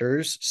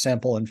operators,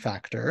 sample and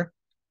factor.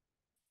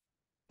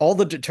 All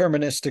the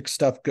deterministic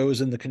stuff goes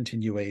in the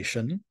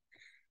continuation.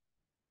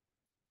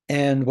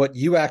 And what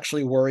you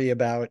actually worry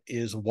about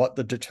is what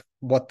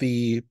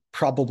the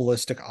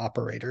probabilistic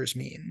operators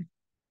mean.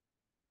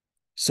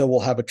 So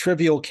we'll have a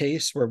trivial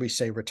case where we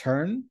say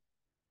return.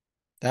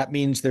 That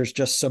means there's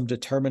just some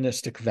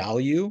deterministic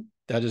value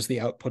that is the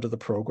output of the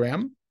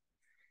program.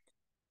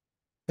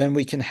 Then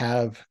we can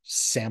have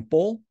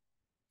sample,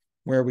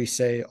 where we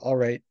say, all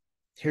right,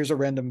 here's a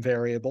random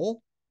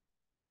variable.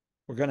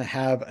 We're going to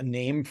have a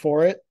name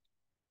for it,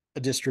 a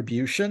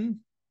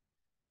distribution,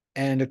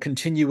 and a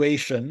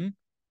continuation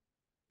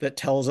that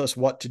tells us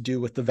what to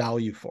do with the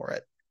value for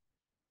it.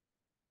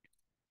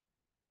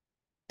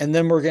 And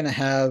then we're going to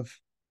have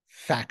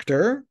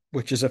factor,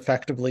 which is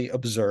effectively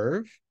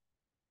observe.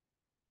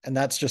 And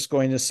that's just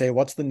going to say,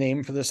 what's the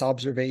name for this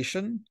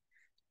observation?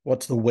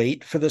 What's the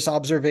weight for this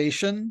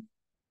observation?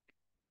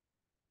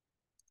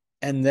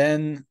 And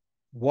then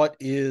what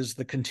is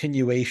the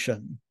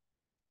continuation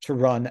to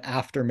run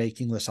after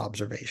making this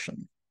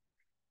observation?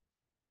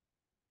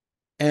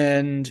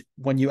 And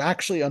when you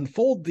actually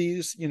unfold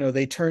these,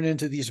 they turn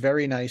into these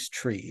very nice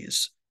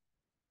trees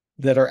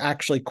that are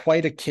actually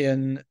quite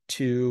akin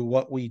to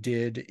what we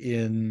did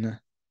in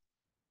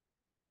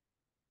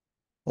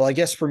well, I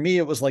guess for me,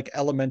 it was like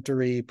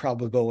elementary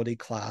probability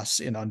class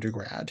in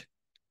undergrad.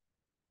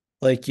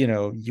 Like,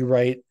 you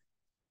write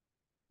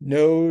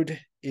node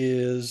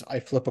is I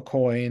flip a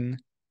coin,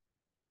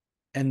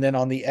 and then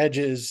on the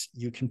edges,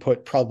 you can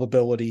put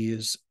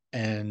probabilities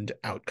and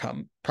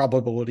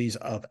probabilities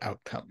of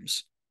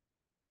outcomes.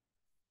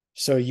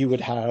 So you would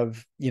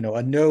have,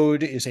 a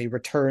node is a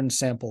return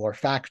sample or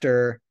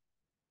factor.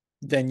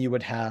 Then you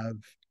would have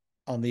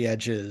on the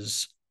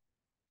edges,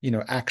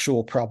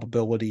 actual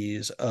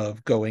probabilities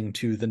of going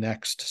to the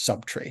next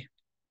subtree.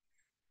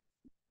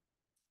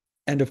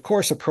 And of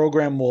course, a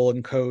program will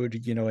encode,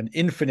 an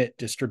infinite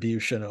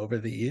distribution over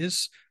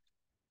these.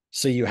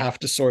 So you have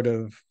to sort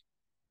of,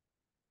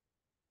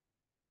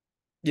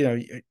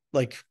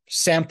 like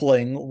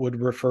sampling would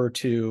refer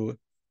to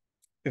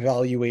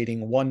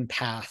evaluating one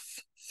path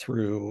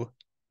through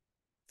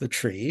the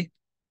tree.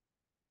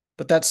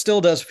 But that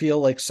still does feel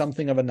like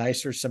something of a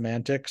nicer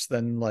semantics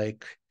than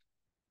like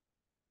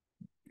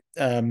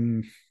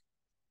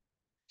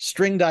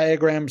string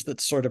diagrams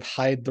that sort of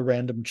hide the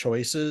random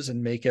choices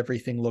and make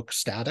everything look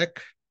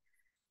static.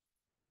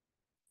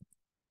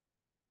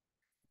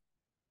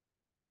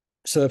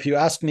 So if you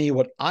ask me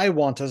what I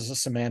want as a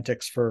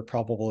semantics for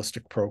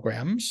probabilistic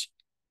programs,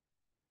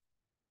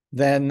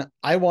 then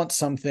I want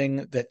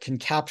something that can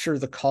capture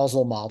the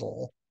causal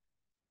model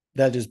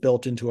that is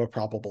built into a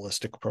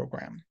probabilistic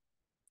program.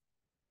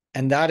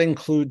 And that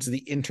includes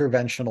the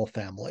interventional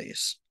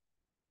families.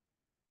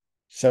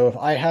 So if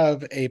I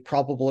have a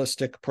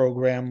probabilistic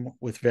program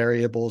with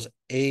variables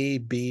A,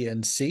 B,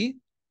 and C,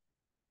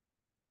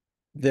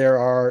 there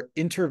are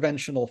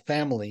interventional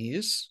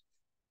families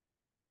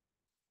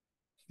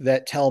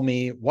that tell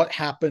me what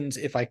happens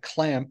if I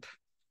clamp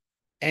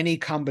any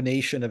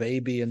combination of A,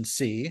 B, and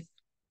C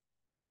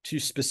to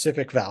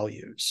specific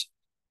values.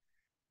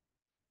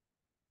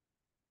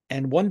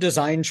 And one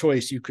design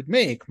choice you could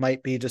make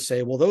might be to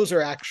say, well, those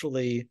are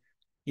actually,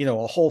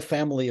 a whole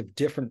family of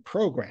different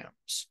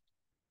programs.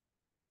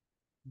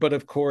 But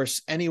of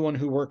course, anyone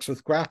who works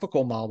with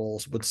graphical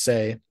models would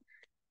say,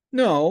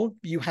 no,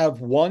 you have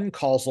one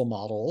causal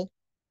model,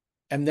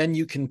 and then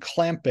you can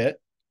clamp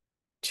it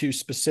to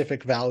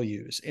specific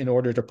values in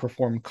order to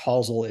perform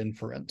causal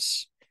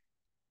inference.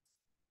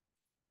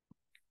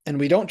 And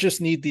we don't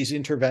just need these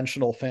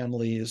interventional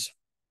families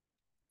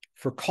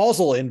for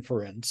causal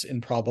inference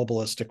in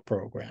probabilistic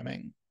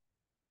programming.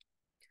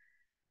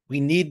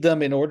 We need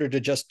them in order to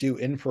just do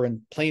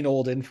plain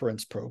old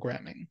inference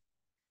programming.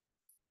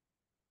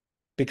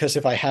 Because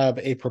if I have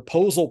a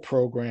proposal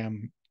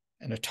program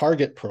and a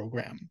target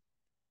program,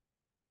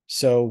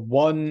 so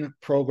one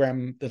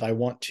program that I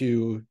want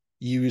to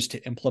use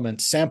to implement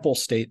sample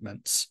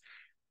statements,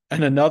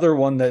 and another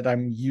one that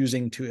I'm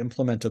using to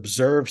implement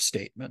observe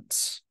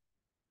statements,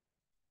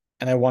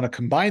 and I want to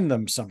combine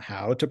them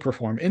somehow to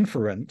perform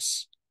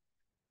inference,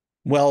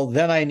 well,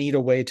 then I need a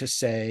way to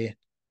say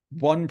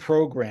one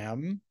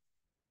program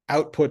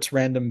outputs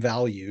random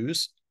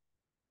values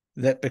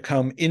that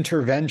become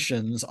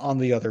interventions on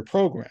the other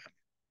program,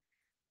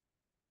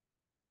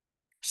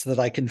 so that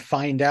I can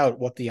find out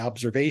what the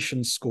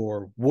observation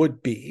score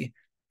would be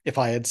if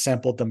I had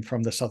sampled them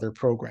from this other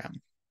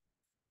program.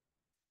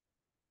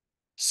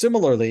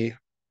 Similarly,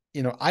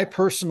 I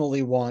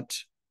personally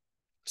want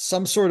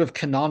some sort of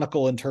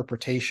canonical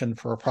interpretation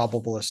for a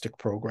probabilistic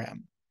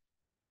program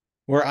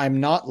where I'm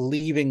not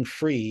leaving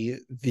free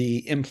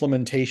the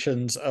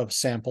implementations of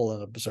sample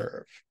and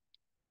observe.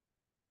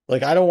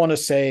 Like, I don't want to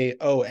say,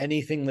 oh,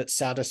 anything that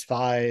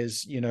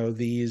satisfies,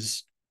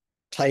 these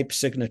type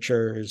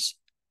signatures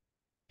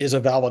is a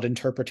valid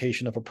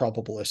interpretation of a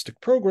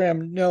probabilistic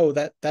program. No,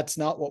 that's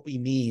not what we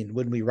mean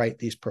when we write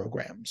these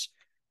programs.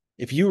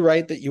 If you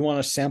write that you want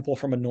to sample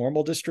from a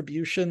normal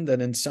distribution,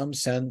 then in some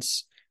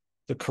sense,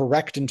 the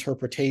correct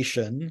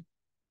interpretation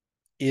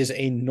is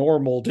a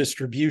normal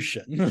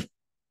distribution.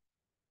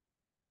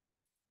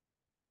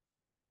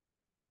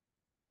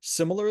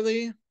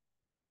 Similarly,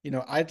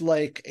 I'd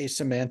like a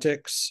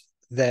semantics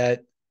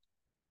that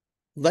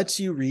lets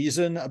you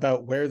reason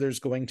about where there's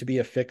going to be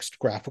a fixed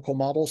graphical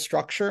model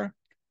structure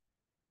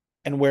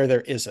and where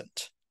there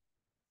isn't.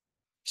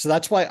 So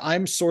that's why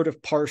I'm sort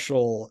of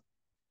partial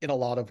in a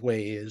lot of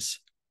ways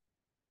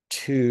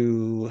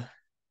to,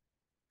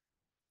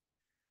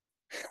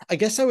 I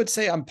guess I would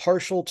say I'm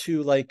partial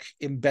to like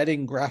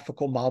embedding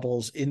graphical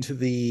models into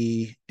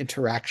the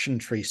interaction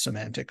tree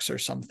semantics or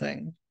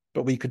something,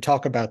 but we could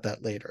talk about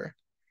that later.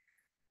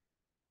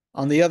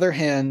 On the other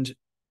hand,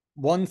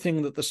 one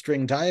thing that the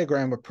string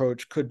diagram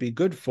approach could be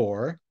good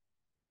for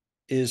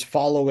is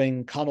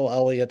following Connell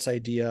Elliott's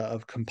idea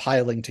of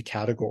compiling to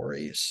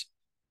categories.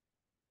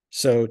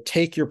 So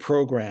take your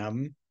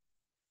program,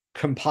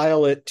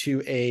 compile it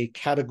to a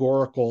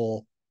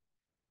categorical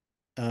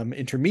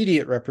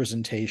intermediate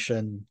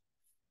representation,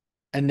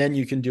 and then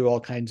you can do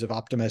all kinds of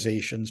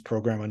optimizations,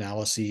 program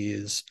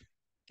analyses,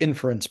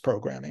 inference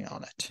programming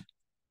on it.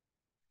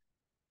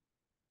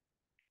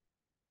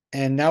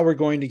 And now we're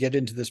going to get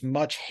into this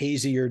much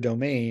hazier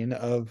domain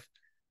of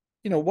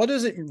what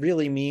does it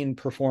really mean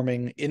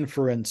performing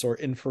inference or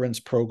inference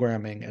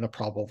programming in a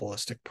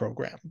probabilistic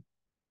program?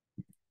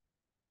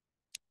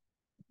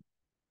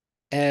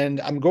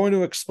 And I'm going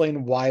to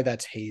explain why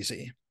that's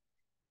hazy.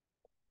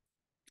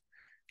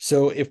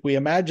 So if we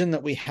imagine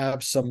that we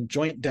have some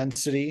joint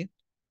density,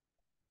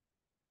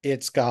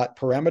 it's got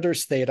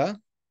parameters theta,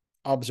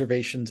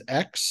 observations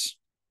x,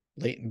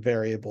 latent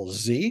variable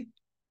z.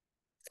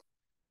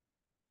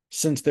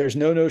 Since there's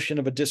no notion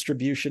of a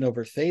distribution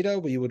over theta,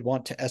 we would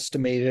want to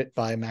estimate it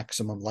by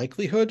maximum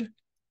likelihood.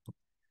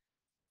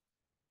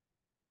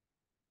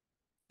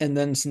 And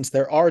then since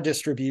there are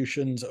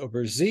distributions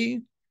over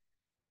z,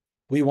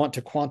 we want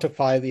to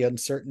quantify the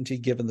uncertainty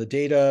given the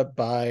data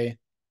by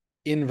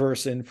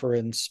inverse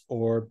inference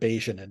or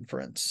Bayesian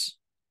inference.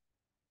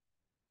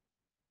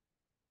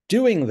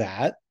 Doing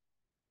that,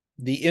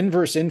 the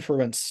inverse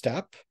inference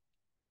step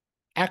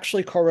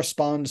actually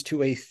corresponds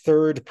to a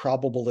third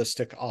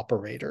probabilistic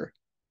operator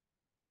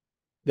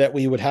that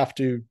we would have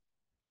to,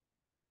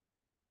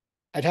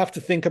 I'd have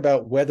to think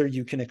about whether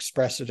you can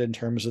express it in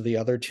terms of the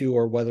other two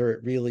or whether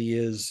it really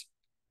is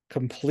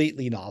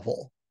completely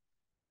novel.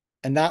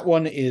 And that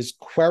one is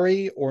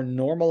query or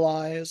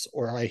normalize,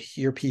 or I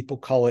hear people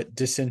call it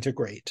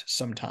disintegrate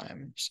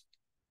sometimes.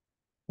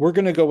 We're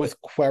going to go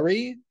with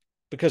query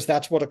because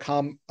that's what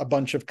a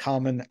bunch of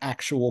common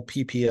actual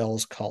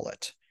PPLs call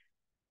it.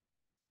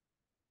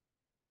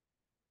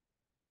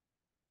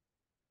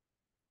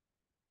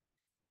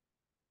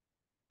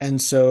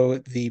 And so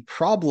the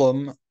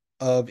problem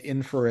of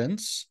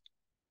inference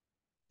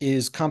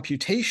is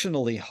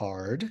computationally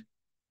hard.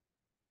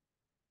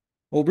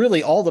 Well,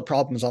 really, all the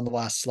problems on the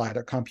last slide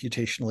are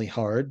computationally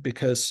hard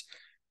because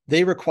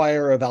they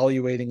require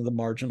evaluating the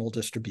marginal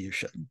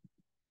distribution.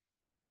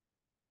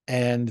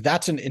 And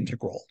that's an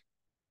integral.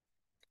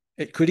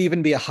 It could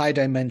even be a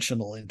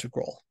high-dimensional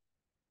integral.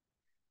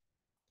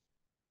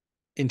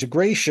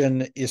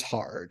 Integration is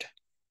hard.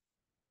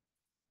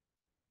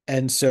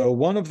 And so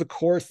one of the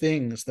core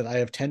things that I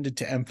have tended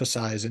to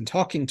emphasize in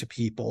talking to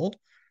people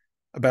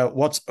about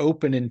what's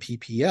open in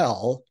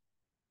PPL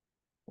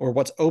or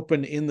what's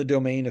open in the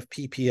domain of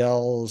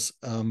PPL's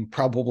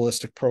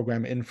probabilistic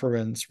program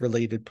inference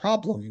related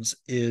problems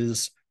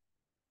is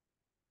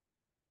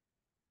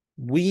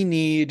we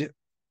need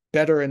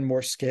better and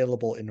more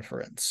scalable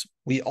inference.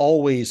 We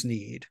always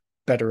need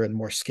better and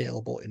more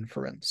scalable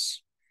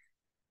inference.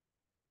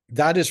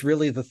 That is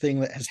really the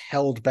thing that has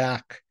held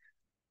back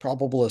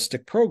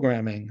probabilistic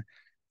programming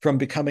from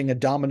becoming a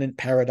dominant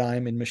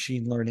paradigm in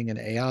machine learning and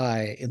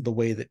AI in the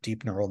way that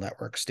deep neural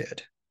networks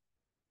did.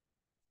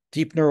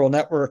 Deep neural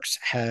networks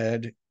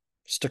had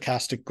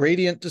stochastic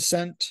gradient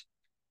descent,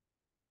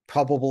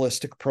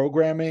 probabilistic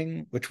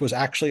programming, which was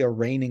actually a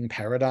reigning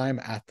paradigm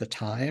at the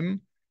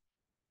time,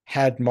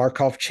 had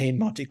Markov chain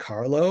Monte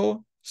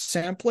Carlo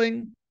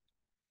sampling.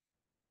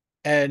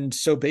 And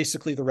so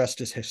basically the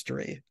rest is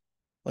history.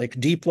 Like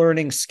deep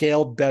learning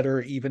scaled better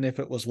even if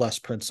it was less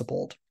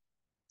principled.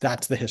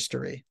 That's the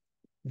history.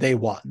 They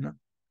won.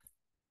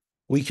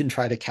 We can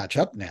try to catch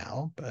up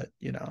now, but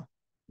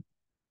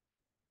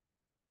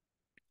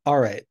All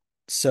right.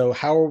 So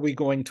how are we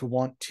going to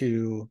want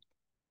to...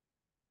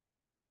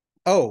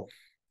 Oh,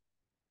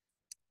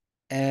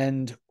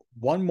 and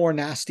one more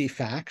nasty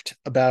fact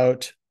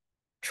about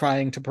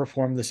trying to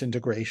perform this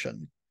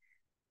integration.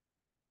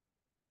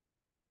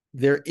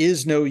 There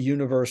is no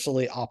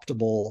universally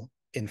optimal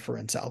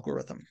inference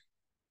algorithm.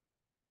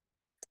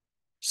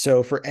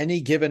 So for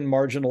any given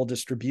marginal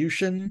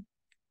distribution,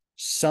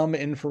 some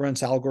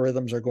inference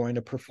algorithms are going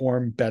to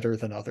perform better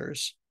than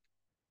others.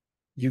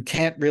 You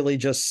can't really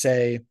just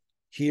say,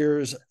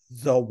 here's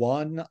the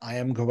one, I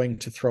am going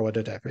to throw it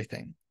at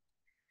everything.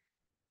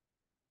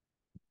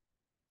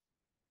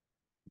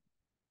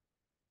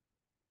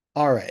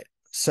 All right,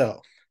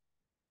 so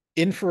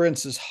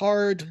inference is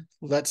hard.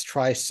 Let's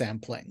try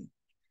sampling.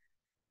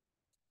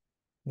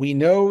 We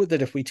know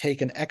that if we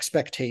take an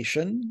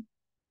expectation,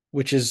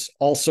 which is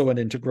also an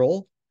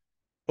integral,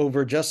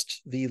 over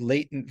just the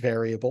latent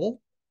variable,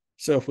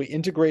 so if we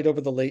integrate over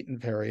the latent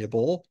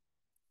variable,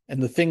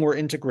 and the thing we're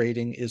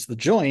integrating is the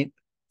joint,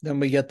 then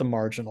we get the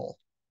marginal.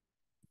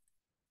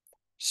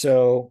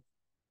 So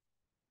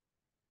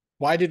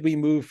why did we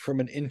move from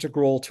an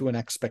integral to an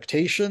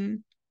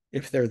expectation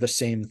if they're the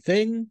same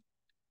thing?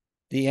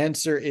 The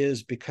answer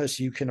is because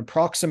you can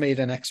approximate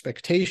an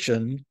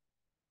expectation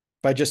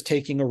by just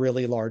taking a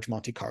really large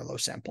Monte Carlo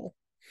sample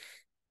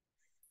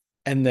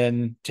and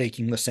then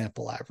taking the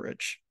sample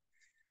average.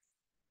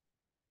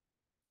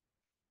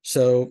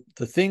 So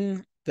the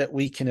thing that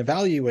we can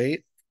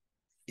evaluate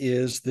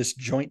is this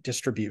joint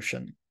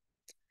distribution.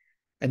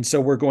 And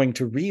so we're going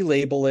to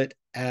relabel it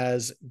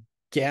as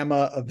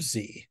gamma of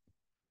z,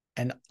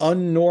 an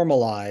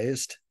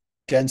unnormalized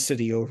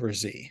density over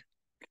z,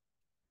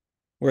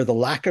 where the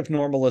lack of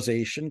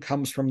normalization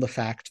comes from the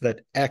fact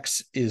that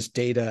x is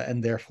data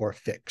and therefore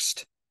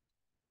fixed.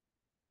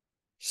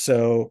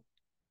 So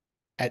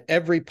at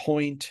every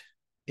point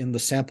in the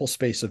sample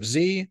space of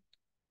z,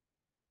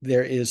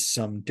 there is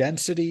some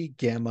density,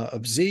 gamma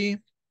of z,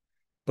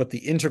 but the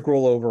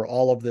integral over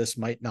all of this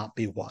might not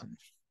be 1.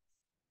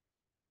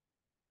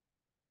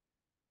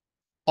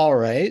 All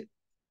right.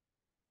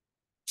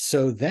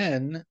 So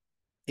then,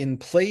 in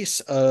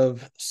place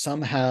of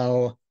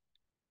somehow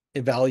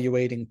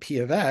evaluating P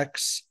of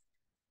X,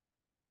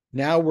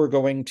 now we're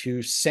going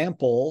to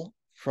sample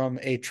from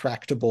a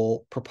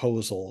tractable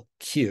proposal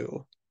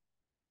Q,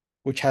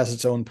 which has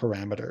its own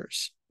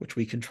parameters, which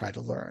we can try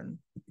to learn.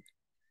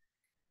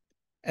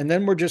 And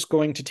then we're just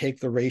going to take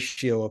the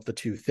ratio of the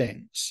two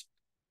things.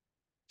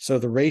 So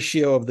the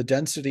ratio of the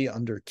density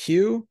under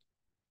Q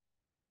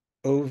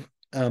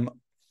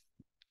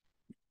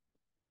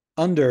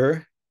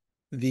under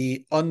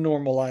the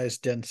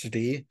unnormalized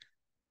density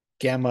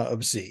gamma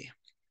of Z.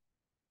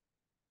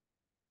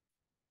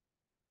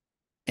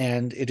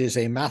 And it is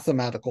a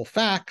mathematical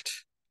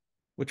fact,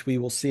 which we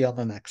will see on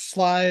the next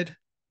slide,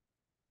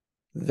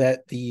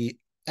 that the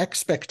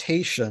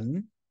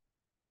expectation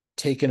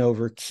taken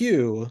over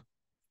Q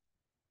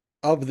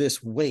of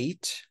this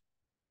weight,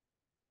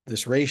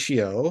 this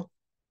ratio,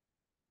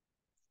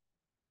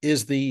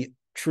 is the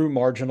true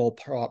marginal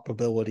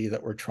probability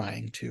that we're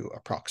trying to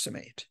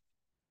approximate.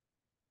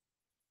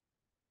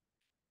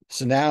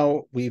 So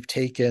now we've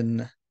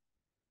taken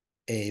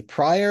a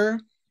prior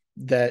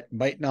that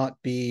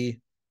might be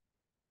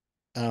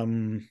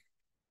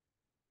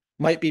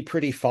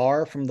pretty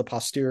far from the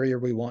posterior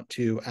we want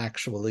to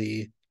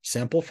actually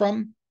sample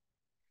from.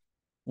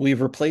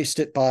 We've replaced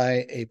it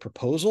by a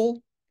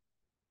proposal,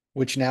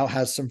 which now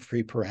has some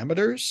free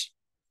parameters.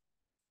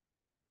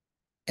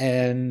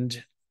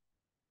 And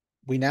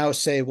we now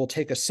say we'll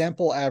take a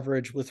sample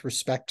average with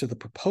respect to the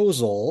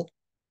proposal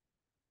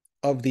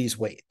of these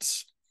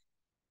weights.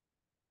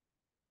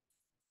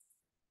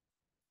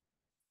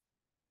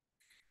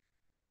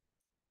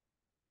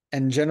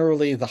 And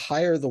generally, the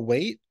higher the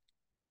weight,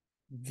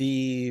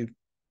 the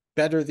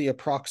better the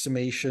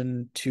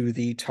approximation to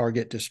the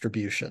target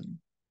distribution.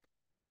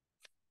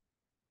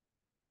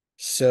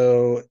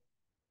 So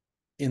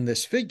in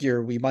this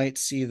figure, we might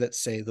see that,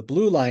 say, the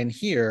blue line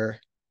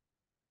here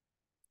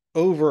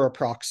over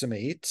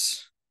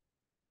approximates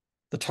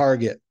the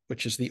target,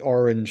 which is the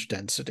orange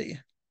density.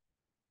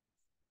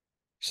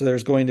 So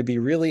there's going to be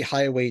really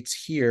high weights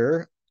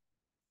here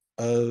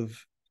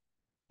of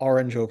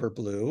orange over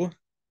blue,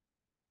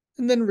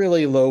 and then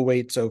really low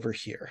weights over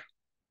here.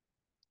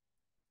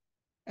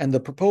 And the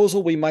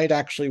proposal we might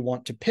actually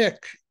want to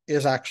pick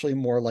is actually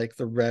more like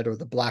the red or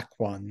the black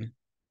one,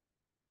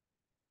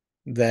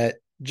 that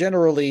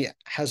generally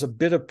has a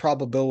bit of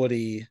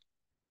probability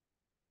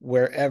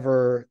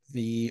wherever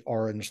the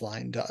orange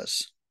line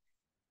does.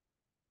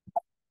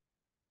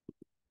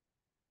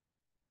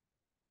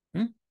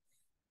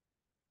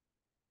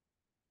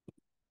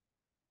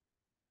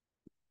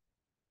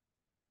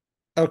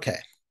 Okay.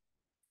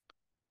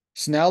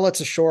 So now let's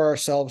assure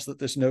ourselves that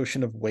this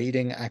notion of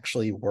weighting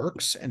actually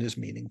works and is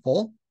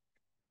meaningful.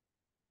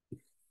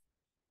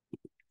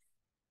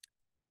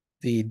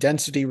 The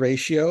density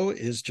ratio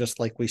is just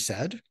like we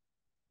said.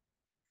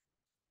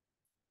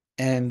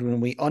 And when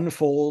we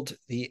unfold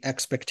the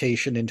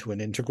expectation into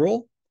an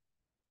integral,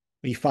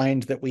 we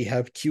find that we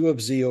have Q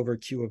of Z over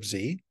Q of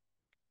Z,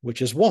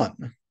 which is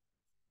 1.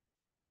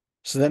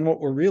 So then what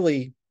we're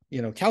really,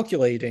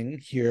 calculating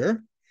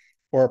here,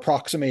 or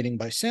approximating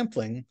by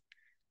sampling,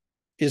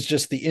 is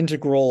just the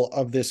integral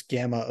of this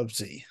gamma of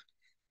Z.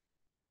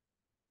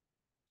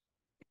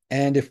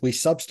 And if we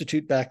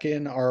substitute back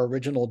in our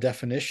original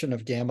definition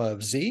of gamma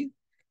of Z,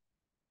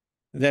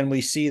 then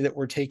we see that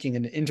we're taking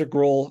an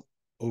integral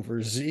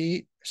over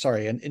Z,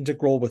 an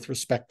integral with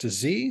respect to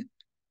Z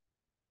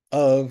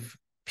of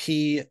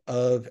P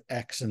of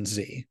X and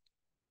Z,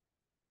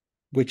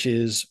 which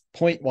is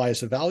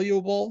pointwise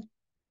evaluable.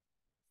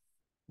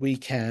 We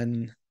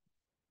can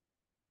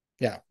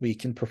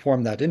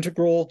perform that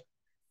integral,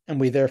 and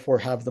we therefore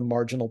have the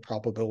marginal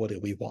probability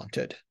we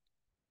wanted.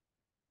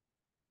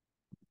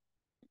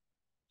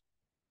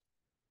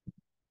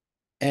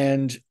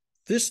 And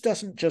this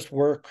doesn't just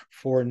work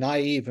for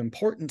naive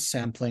importance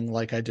sampling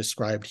like I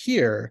described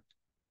here.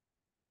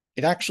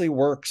 It actually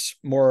works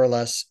more or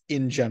less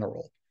in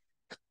general.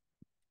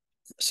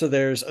 So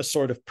there's a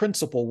sort of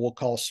principle we'll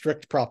call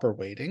strict proper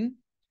weighting,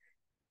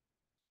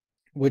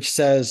 which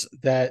says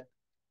that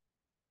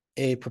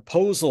a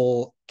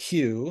proposal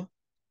Q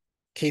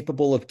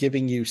capable of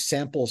giving you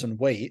samples and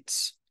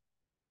weights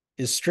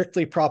is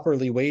strictly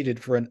properly weighted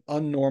for an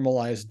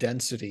unnormalized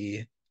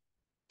density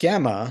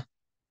gamma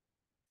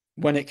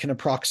when it can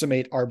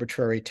approximate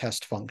arbitrary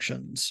test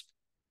functions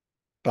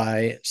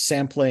by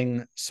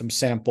sampling some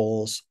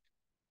samples,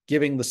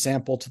 giving the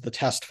sample to the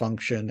test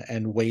function,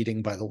 and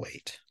weighting by the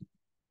weight.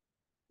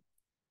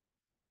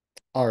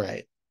 All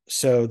right,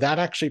 so that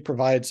actually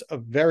provides a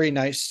very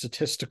nice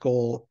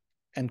statistical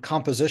and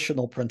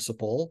compositional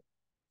principle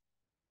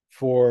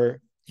for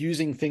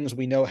using things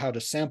we know how to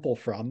sample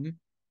from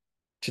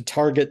to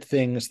target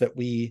things that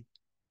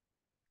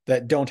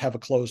don't have a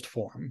closed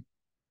form.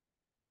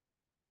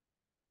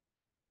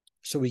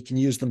 So we can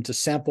use them to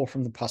sample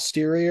from the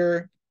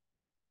posterior.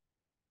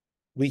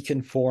 We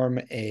can form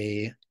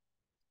a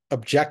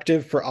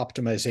objective for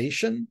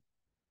optimization,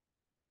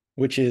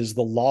 which is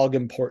the log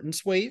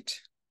importance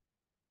weight,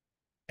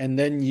 and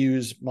then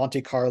use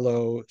Monte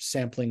Carlo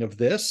sampling of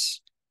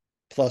this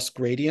plus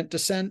gradient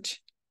descent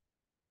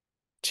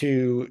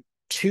to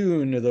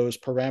tune those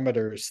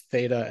parameters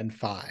theta and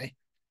phi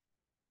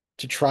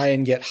to try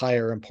and get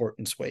higher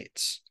importance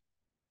weights.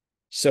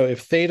 So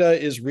if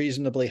theta is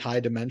reasonably high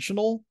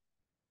dimensional,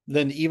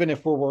 then even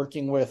if we're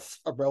working with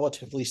a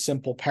relatively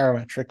simple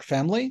parametric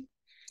family,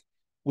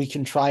 we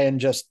can try and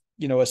just,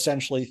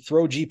 essentially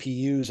throw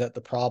GPUs at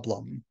the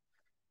problem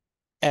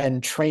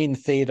and train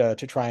theta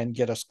to try and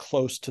get us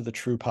close to the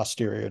true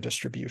posterior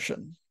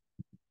distribution.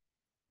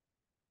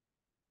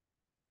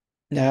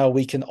 Now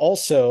we can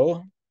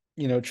also,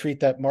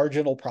 treat that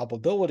marginal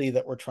probability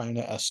that we're trying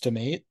to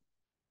estimate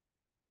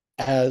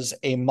as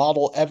a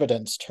model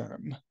evidence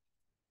term.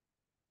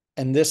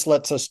 And this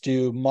lets us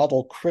do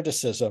model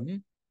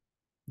criticism,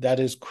 that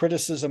is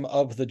criticism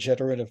of the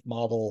generative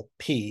model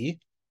P,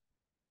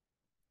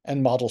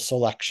 and model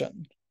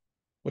selection,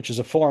 which is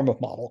a form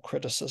of model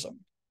criticism.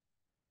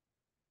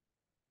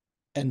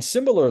 And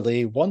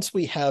similarly, once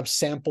we have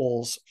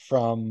samples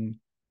that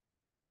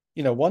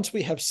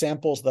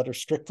are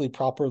strictly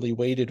properly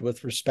weighted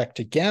with respect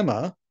to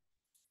gamma,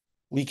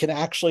 we can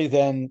actually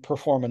then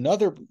perform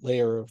another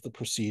layer of the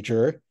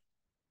procedure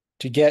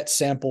to get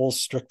samples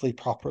strictly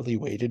properly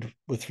weighted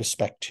with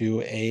respect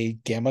to a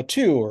gamma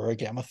 2 or a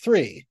gamma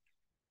 3.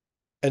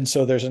 And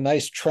so there's a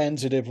nice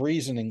transitive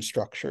reasoning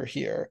structure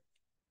here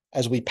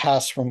as we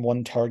pass from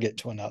one target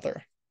to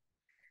another.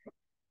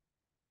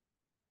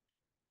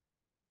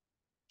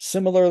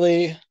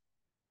 Similarly,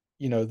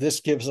 this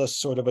gives us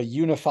sort of a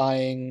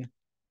unifying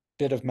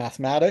bit of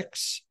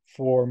mathematics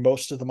for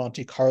most of the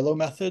Monte Carlo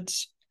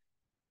methods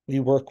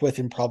we work with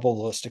in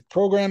probabilistic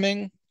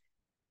programming.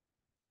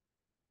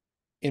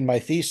 In my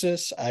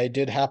thesis, I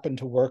did happen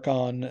to work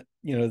on,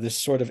 this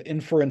sort of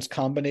inference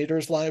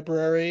combinators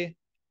library,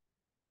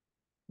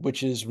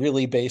 which is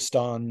really based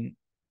on,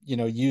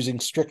 using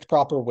strict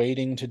proper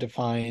weighting to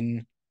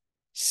define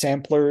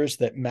samplers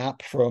that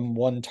map from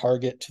one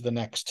target to the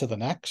next to the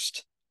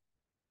next.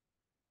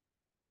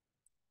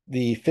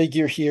 The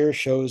figure here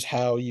shows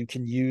how you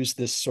can use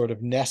this sort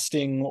of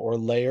nesting or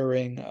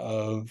layering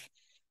of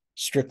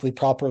strictly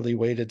properly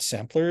weighted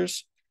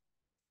samplers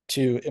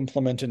to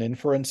implement an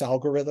inference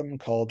algorithm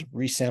called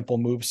resample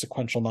move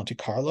sequential Monte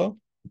Carlo.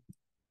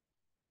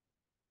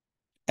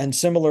 And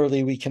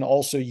similarly, we can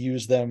also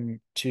use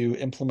them to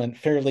implement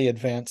fairly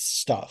advanced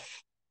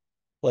stuff,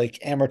 like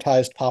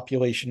amortized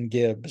population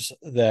Gibbs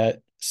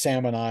that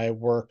Sam and I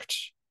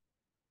worked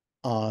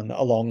on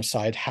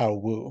alongside Hao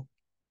Wu.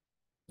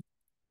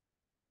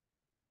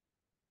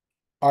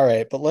 All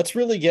right, but let's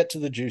really get to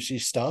the juicy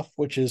stuff,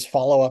 which is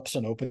follow-ups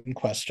and open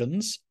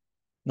questions,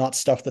 not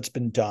stuff that's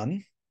been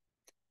done.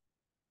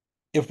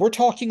 If we're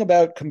talking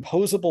about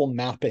composable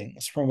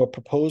mappings from a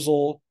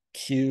proposal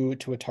Q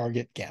to a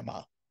target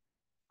gamma,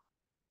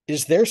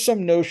 is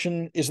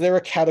there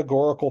a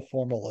categorical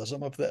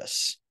formalism of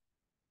this?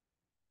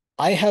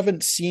 I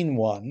haven't seen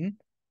one.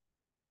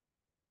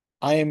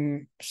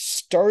 I'm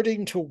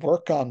starting to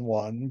work on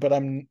one, but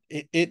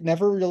it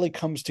never really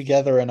comes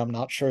together, and I'm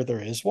not sure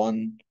there is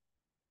one.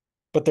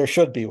 But there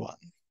should be one.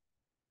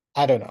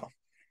 I don't know.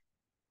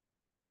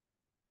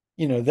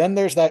 Then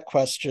there's that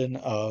question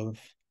of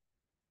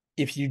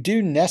if you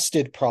do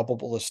nested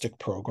probabilistic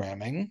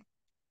programming,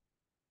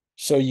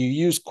 so you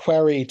use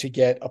query to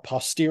get a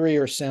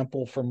posterior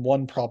sample from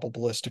one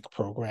probabilistic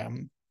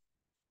program,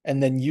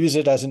 and then use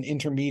it as an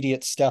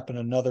intermediate step in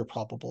another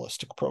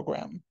probabilistic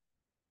program,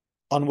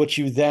 on which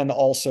you then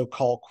also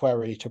call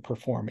query to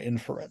perform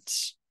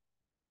inference.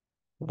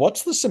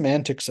 What's the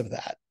semantics of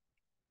that?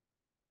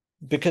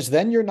 Because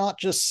then you're not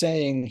just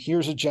saying,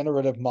 here's a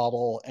generative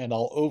model and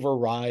I'll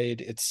override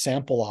its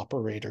sample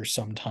operator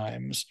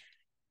sometimes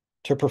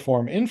to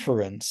perform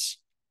inference.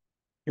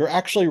 You're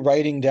actually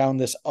writing down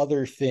this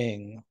other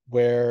thing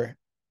where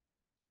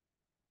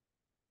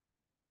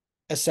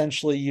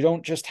essentially you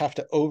don't just have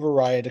to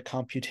override a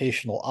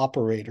computational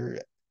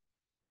operator.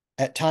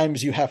 At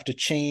times you have to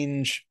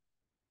change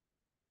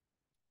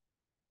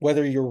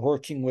whether you're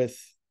working with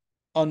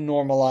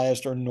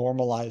unnormalized or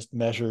normalized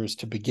measures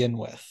to begin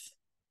with.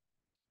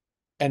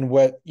 And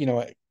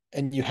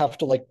and you have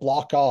to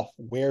block off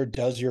where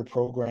does your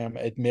program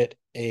admit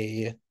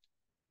a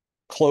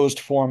closed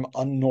form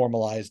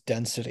unnormalized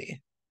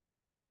density,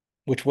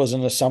 which was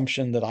an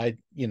assumption that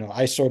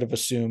I sort of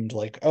assumed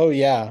oh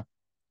yeah,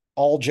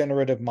 all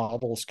generative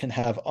models can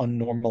have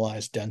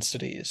unnormalized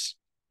densities.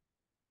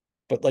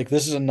 But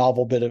this is a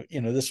novel bit of,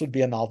 this would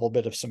be a novel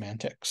bit of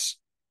semantics.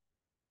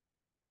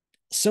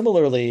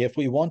 Similarly, if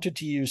we wanted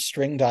to use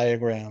string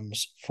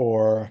diagrams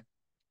for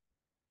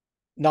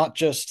not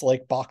just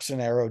box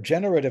and arrow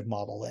generative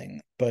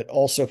modeling, but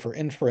also for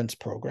inference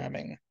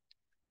programming,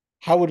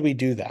 how would we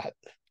do that?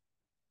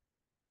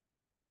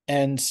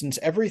 And since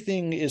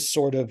everything is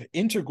sort of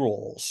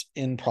integrals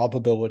in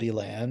probability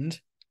land,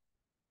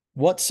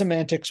 what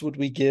semantics would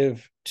we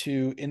give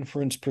to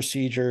inference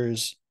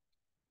procedures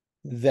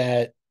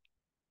that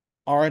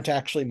aren't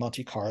actually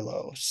Monte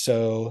Carlo.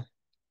 So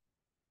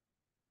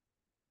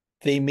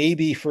they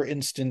maybe, for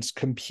instance,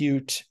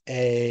 compute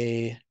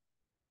a,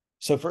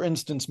 so for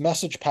instance,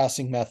 message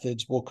passing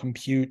methods will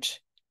compute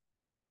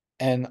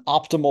an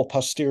optimal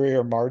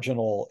posterior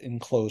marginal in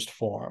closed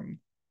form.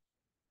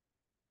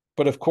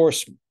 But of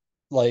course,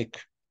 like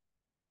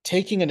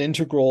taking an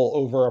integral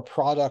over a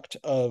product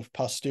of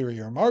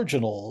posterior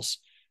marginals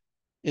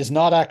is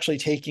not actually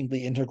taking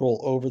the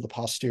integral over the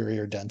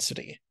posterior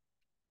density.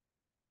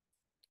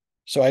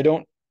 So I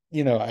don't,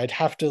 I'd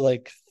have to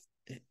like,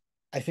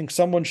 I think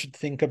someone should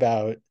think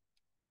about,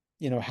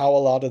 how a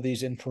lot of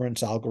these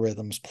inference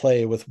algorithms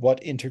play with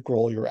what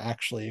integral you're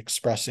actually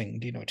expressing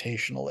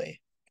denotationally.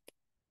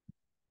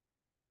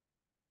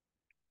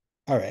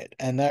 All right,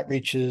 and that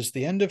reaches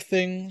the end of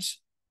things.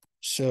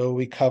 So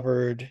we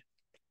covered,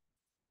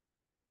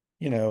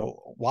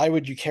 why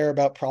would you care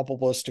about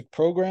probabilistic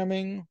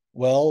programming?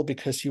 Well,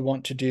 because you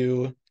want to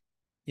do,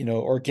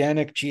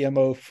 organic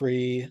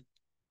GMO-free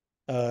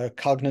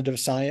cognitive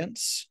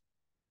science,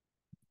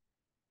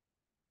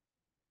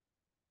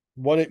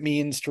 what it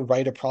means to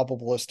write a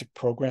probabilistic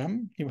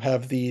program. You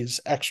have these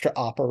extra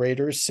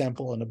operators,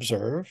 sample and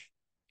observe,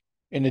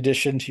 in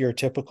addition to your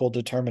typical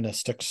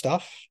deterministic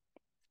stuff.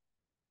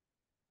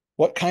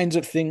 What kinds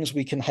of things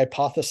we can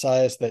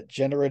hypothesize that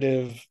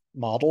generative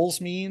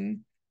models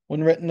mean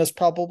when written as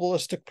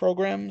probabilistic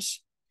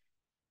programs,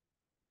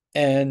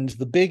 and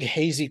the big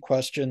hazy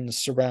questions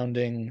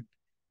surrounding,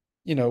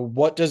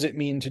 what does it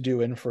mean to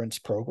do inference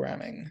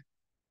programming?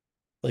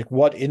 Like,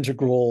 what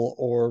integral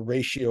or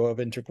ratio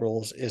of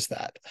integrals is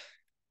that?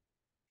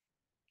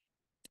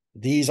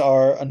 These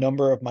are a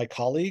number of my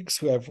colleagues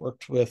who I've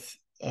worked with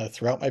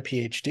throughout my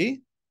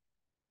PhD.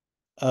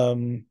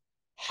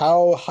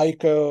 How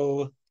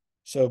Heiko,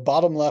 so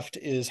bottom left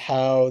is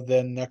how,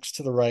 then next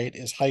to the right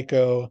is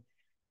Heiko,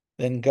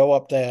 then go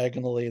up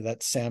diagonally,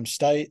 that's Sam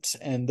Stites.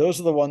 And those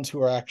are the ones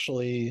who are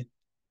actually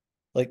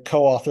like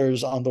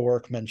co-authors on the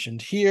work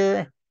mentioned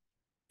here.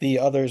 The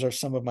others are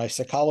some of my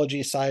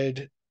psychology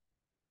side,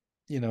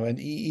 and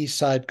EE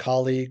side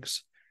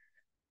colleagues.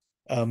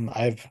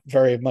 I've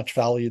very much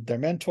valued their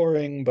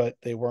mentoring, but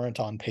they weren't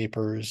on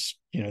papers,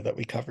 that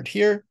we covered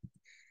here.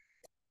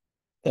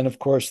 Then, of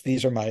course,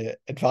 these are my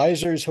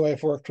advisors who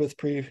I've worked with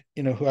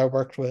who I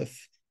worked with: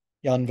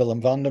 Jan Willem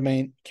van der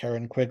Meent,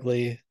 Karen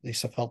Quigley,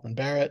 Lisa Feldman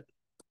Barrett.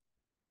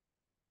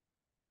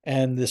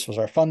 And this was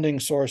our funding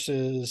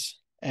sources,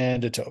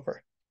 and it's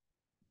over.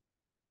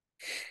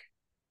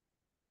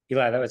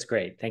 Eli, that was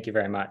great. Thank you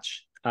very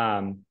much.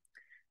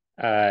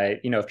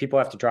 If people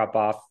have to drop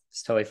off,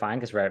 it's totally fine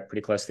because we're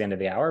pretty close to the end of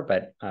the hour,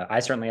 but I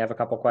certainly have a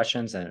couple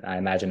questions, and I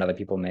imagine other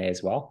people may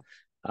as well.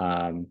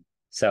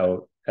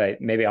 So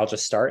maybe I'll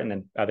just start, and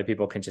then other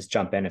people can just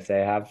jump in if they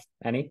have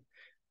any.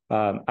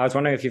 I was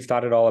wondering if you've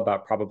thought at all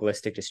about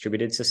probabilistic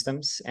distributed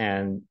systems,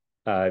 and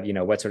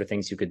what sort of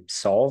things you could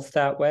solve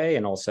that way,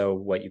 and also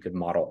what you could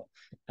model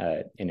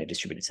in a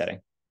distributed setting.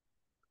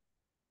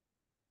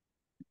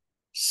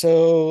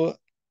 So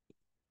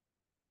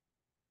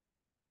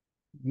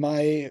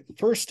my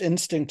first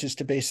instinct is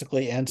to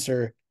basically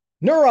answer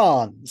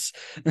neurons,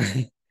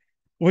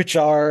 which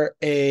are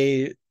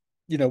very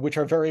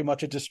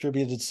much a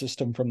distributed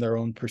system from their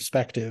own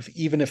perspective,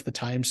 even if the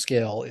time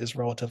scale is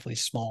relatively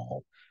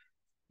small,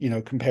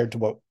 compared to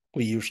what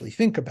we usually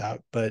think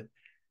about. But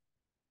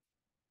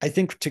I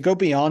think to go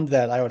beyond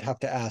that, I would have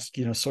to ask,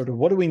 sort of,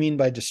 what do we mean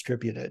by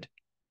distributed?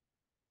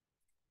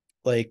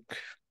 Like,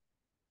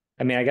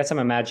 I mean, I guess I'm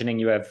imagining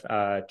you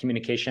have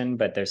communication,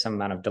 but there's some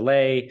amount of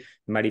delay.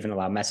 You might even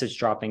allow message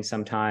dropping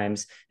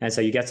sometimes. And so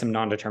you get some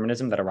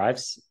non-determinism that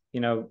arrives,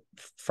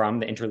 from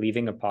the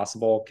interleaving of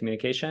possible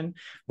communication,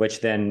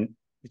 which then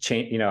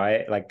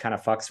I like kind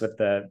of fucks with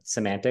the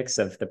semantics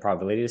of the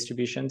probability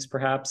distributions,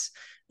 perhaps.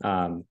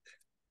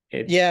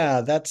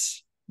 Yeah,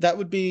 that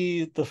would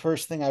be the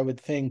first thing I would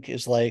think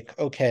is like,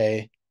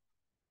 okay,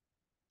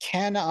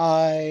 can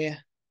I,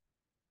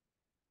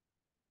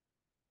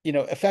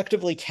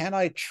 effectively, can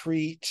I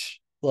treat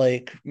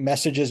like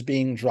messages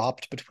being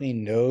dropped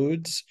between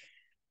nodes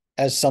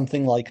as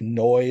something like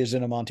noise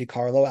in a Monte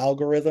Carlo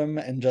algorithm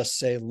and just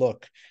say,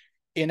 look,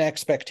 in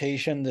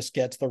expectation, this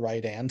gets the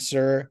right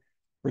answer,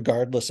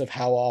 regardless of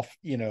how off,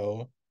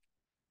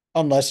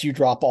 unless you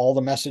drop all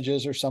the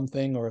messages or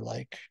something, or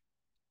like,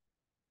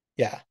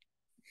 yeah.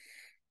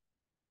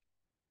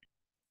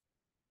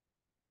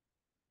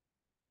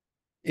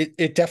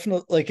 It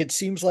definitely, like, it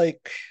seems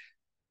like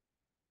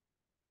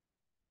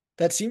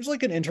that seems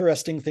like an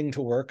interesting thing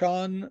to work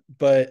on,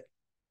 but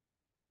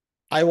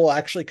I will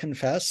actually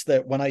confess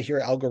that when I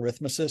hear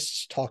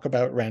algorithmicists talk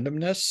about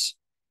randomness,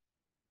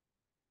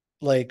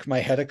 like my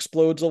head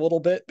explodes a little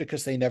bit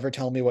because they never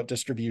tell me what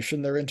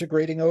distribution they're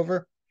integrating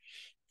over.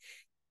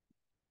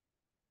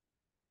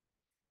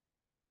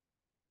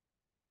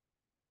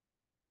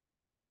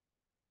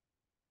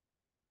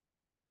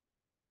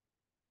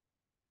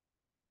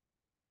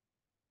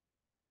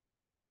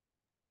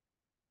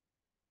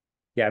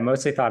 Yeah, I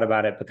mostly thought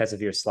about it because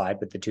of your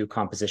slide with the two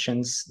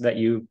compositions that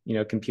you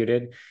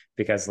computed,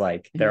 because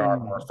like there are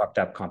more fucked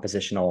up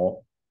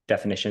compositional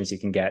definitions you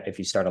can get if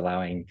you start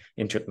allowing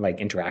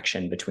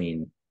interaction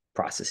between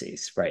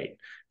processes, right?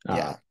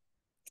 Yeah.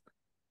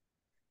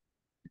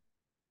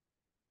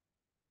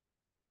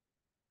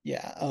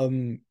 Yeah.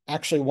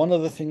 Actually, one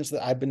of the things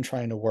that I've been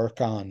trying to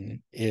work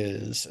on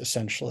is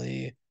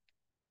essentially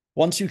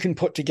once you can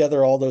put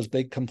together all those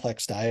big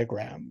complex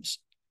diagrams,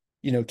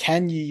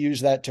 can you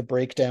use that to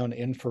break down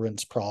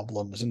inference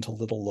problems into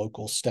little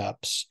local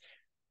steps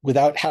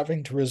without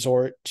having to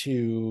resort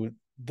to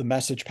the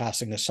message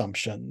passing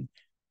assumption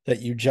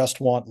that you just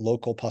want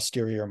local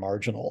posterior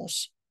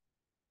marginals?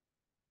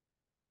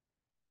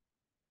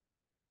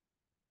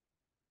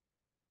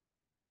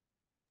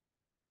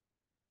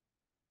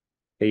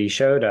 You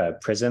showed a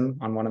prism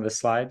on one of the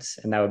slides,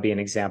 and that would be an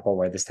example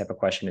where this type of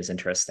question is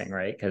interesting,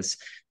 right? Because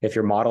if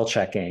you're model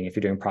checking, if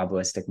you're doing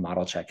probabilistic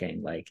model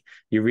checking, like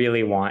you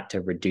really want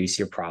to reduce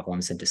your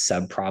problems into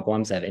sub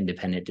problems that have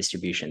independent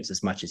distributions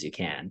as much as you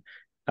can.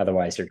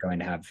 Otherwise, you're going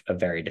to have a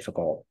very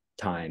difficult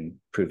time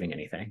proving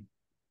anything.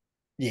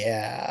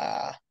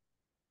 Yeah.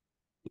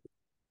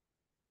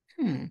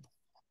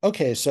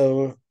 Okay,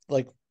 so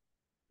like,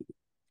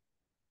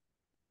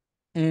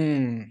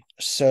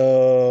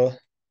 so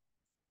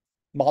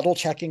model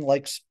checking,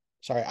 like,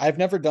 sorry, I've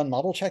never done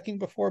model checking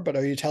before, but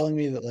are you telling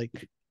me that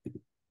like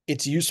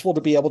it's useful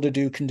to be able to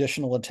do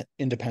conditional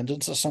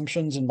independence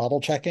assumptions in model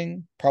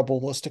checking,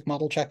 probabilistic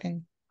model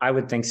checking? I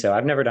would think so.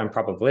 I've never done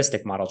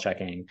probabilistic model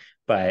checking,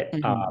 but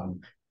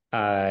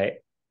uh,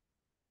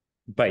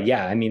 but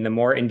yeah, I mean, the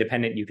more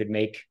independent you could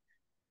make,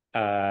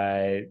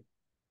 for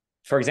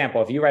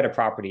example, if you write a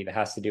property that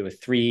has to do with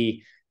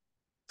three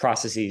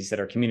processes that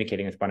are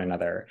communicating with one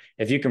another,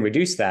 if you can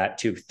reduce that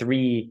to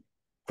three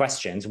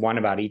questions, one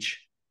about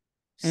each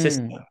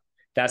system,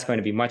 that's going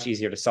to be much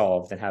easier to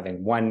solve than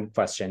having one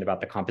question about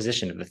the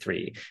composition of the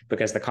three,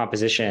 because the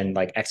composition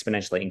like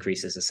exponentially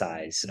increases the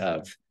size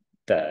of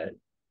the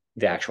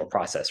actual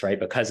process, right?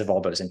 Because of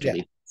all those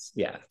interleavings.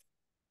 Yeah.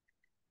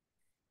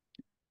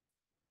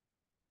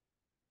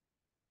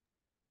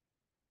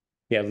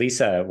 Yeah,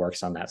 Lisa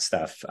works on that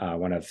stuff,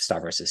 one of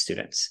Stavros'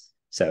 students.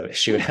 So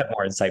she would have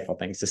more insightful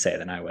things to say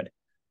than I would.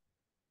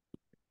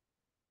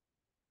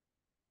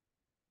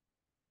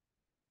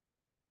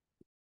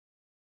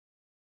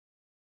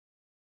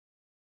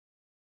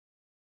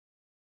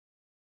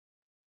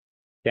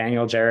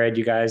 Daniel, Jared,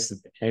 you guys,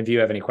 any of you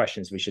have any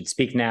questions? We should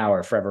speak now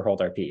or forever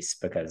hold our peace,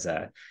 because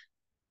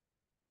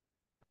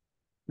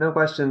no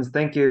questions.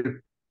 Thank you.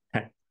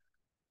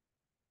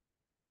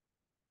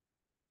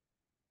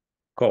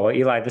 Cool. Well,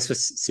 Eli, this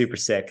was super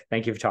sick.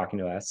 Thank you for talking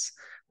to us.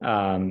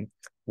 Where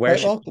Quite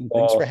should welcome.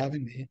 Thanks for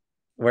having me.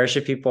 Where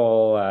should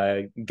people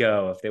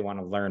go if they want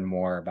to learn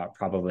more about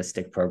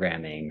probabilistic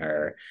programming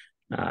or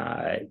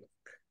oh,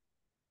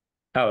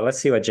 let's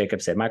see what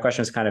Jacob said. My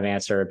question was kind of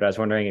answered, but I was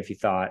wondering if you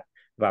thought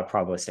about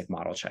probabilistic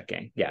model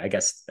checking. Yeah, I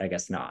guess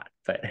not,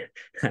 but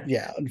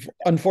yeah,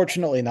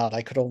 unfortunately not.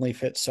 I could only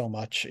fit so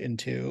much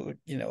into,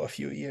 a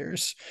few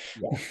years.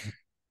 Yeah.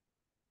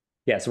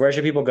 Yeah, so where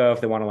should people go if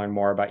they want to learn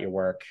more about your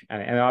work?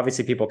 And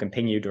obviously people can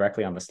ping you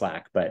directly on the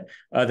Slack, but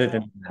other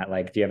than that,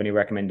 like, do you have any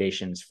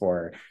recommendations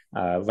for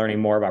learning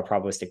more about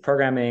probabilistic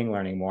programming,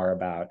 learning more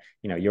about,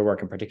 your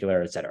work in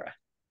particular, et cetera?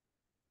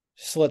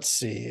 So let's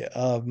see.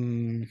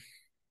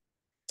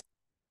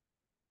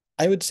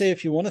 I would say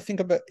if you want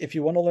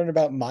to learn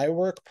about my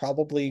work,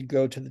 probably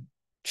go to the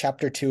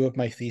chapter 2 of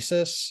my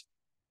thesis,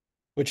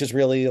 which is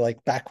really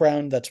like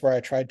background. That's where I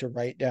tried to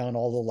write down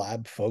all the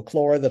lab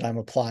folklore that I'm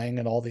applying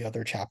in all the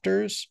other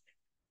chapters.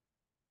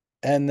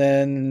 And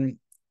then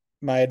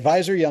my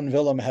advisor, Jan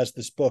Willem, has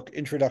this book,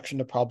 Introduction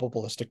to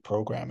Probabilistic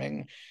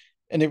Programming.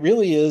 And it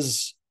really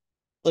is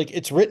like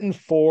it's written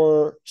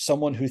for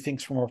someone who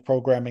thinks from a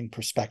programming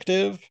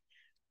perspective,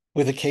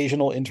 with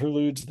occasional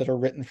interludes that are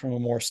written from a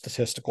more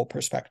statistical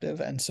perspective.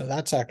 And so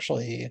that's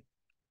actually,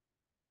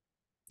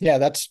 yeah,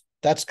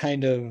 that's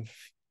kind of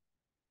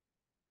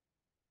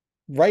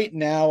right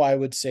now, I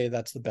would say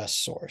that's the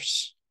best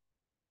source.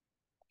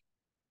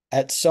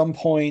 At some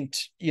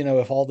point,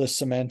 if all this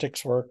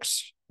semantics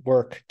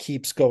work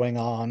keeps going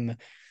on,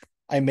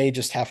 I may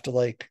just have to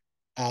like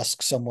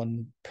ask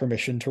someone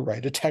permission to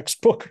write a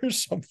textbook or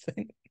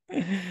something.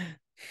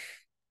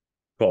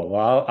 Cool.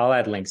 Well, I'll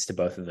add links to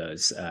both of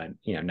those,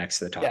 next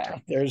to the talk. Yeah,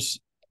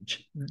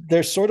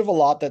 there's sort of a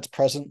lot that's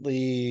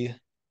presently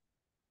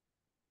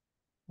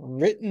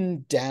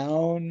written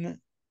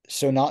down,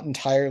 so not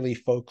entirely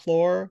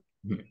folklore,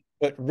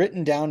 but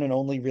written down and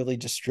only really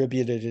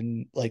distributed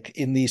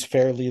in these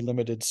fairly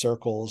limited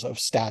circles of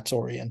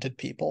stats-oriented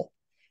people.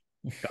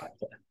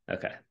 Gotcha.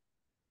 Okay.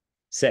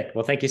 Sick.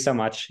 Well, thank you so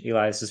much,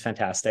 Eli. This is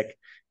fantastic.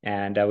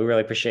 And we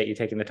really appreciate you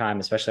taking the time,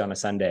 especially on a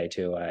Sunday,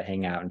 to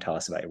hang out and tell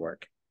us about your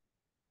work.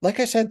 Like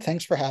I said,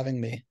 thanks for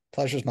having me.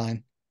 Pleasure's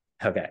mine.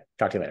 Okay.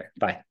 Talk to you later.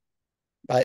 Bye.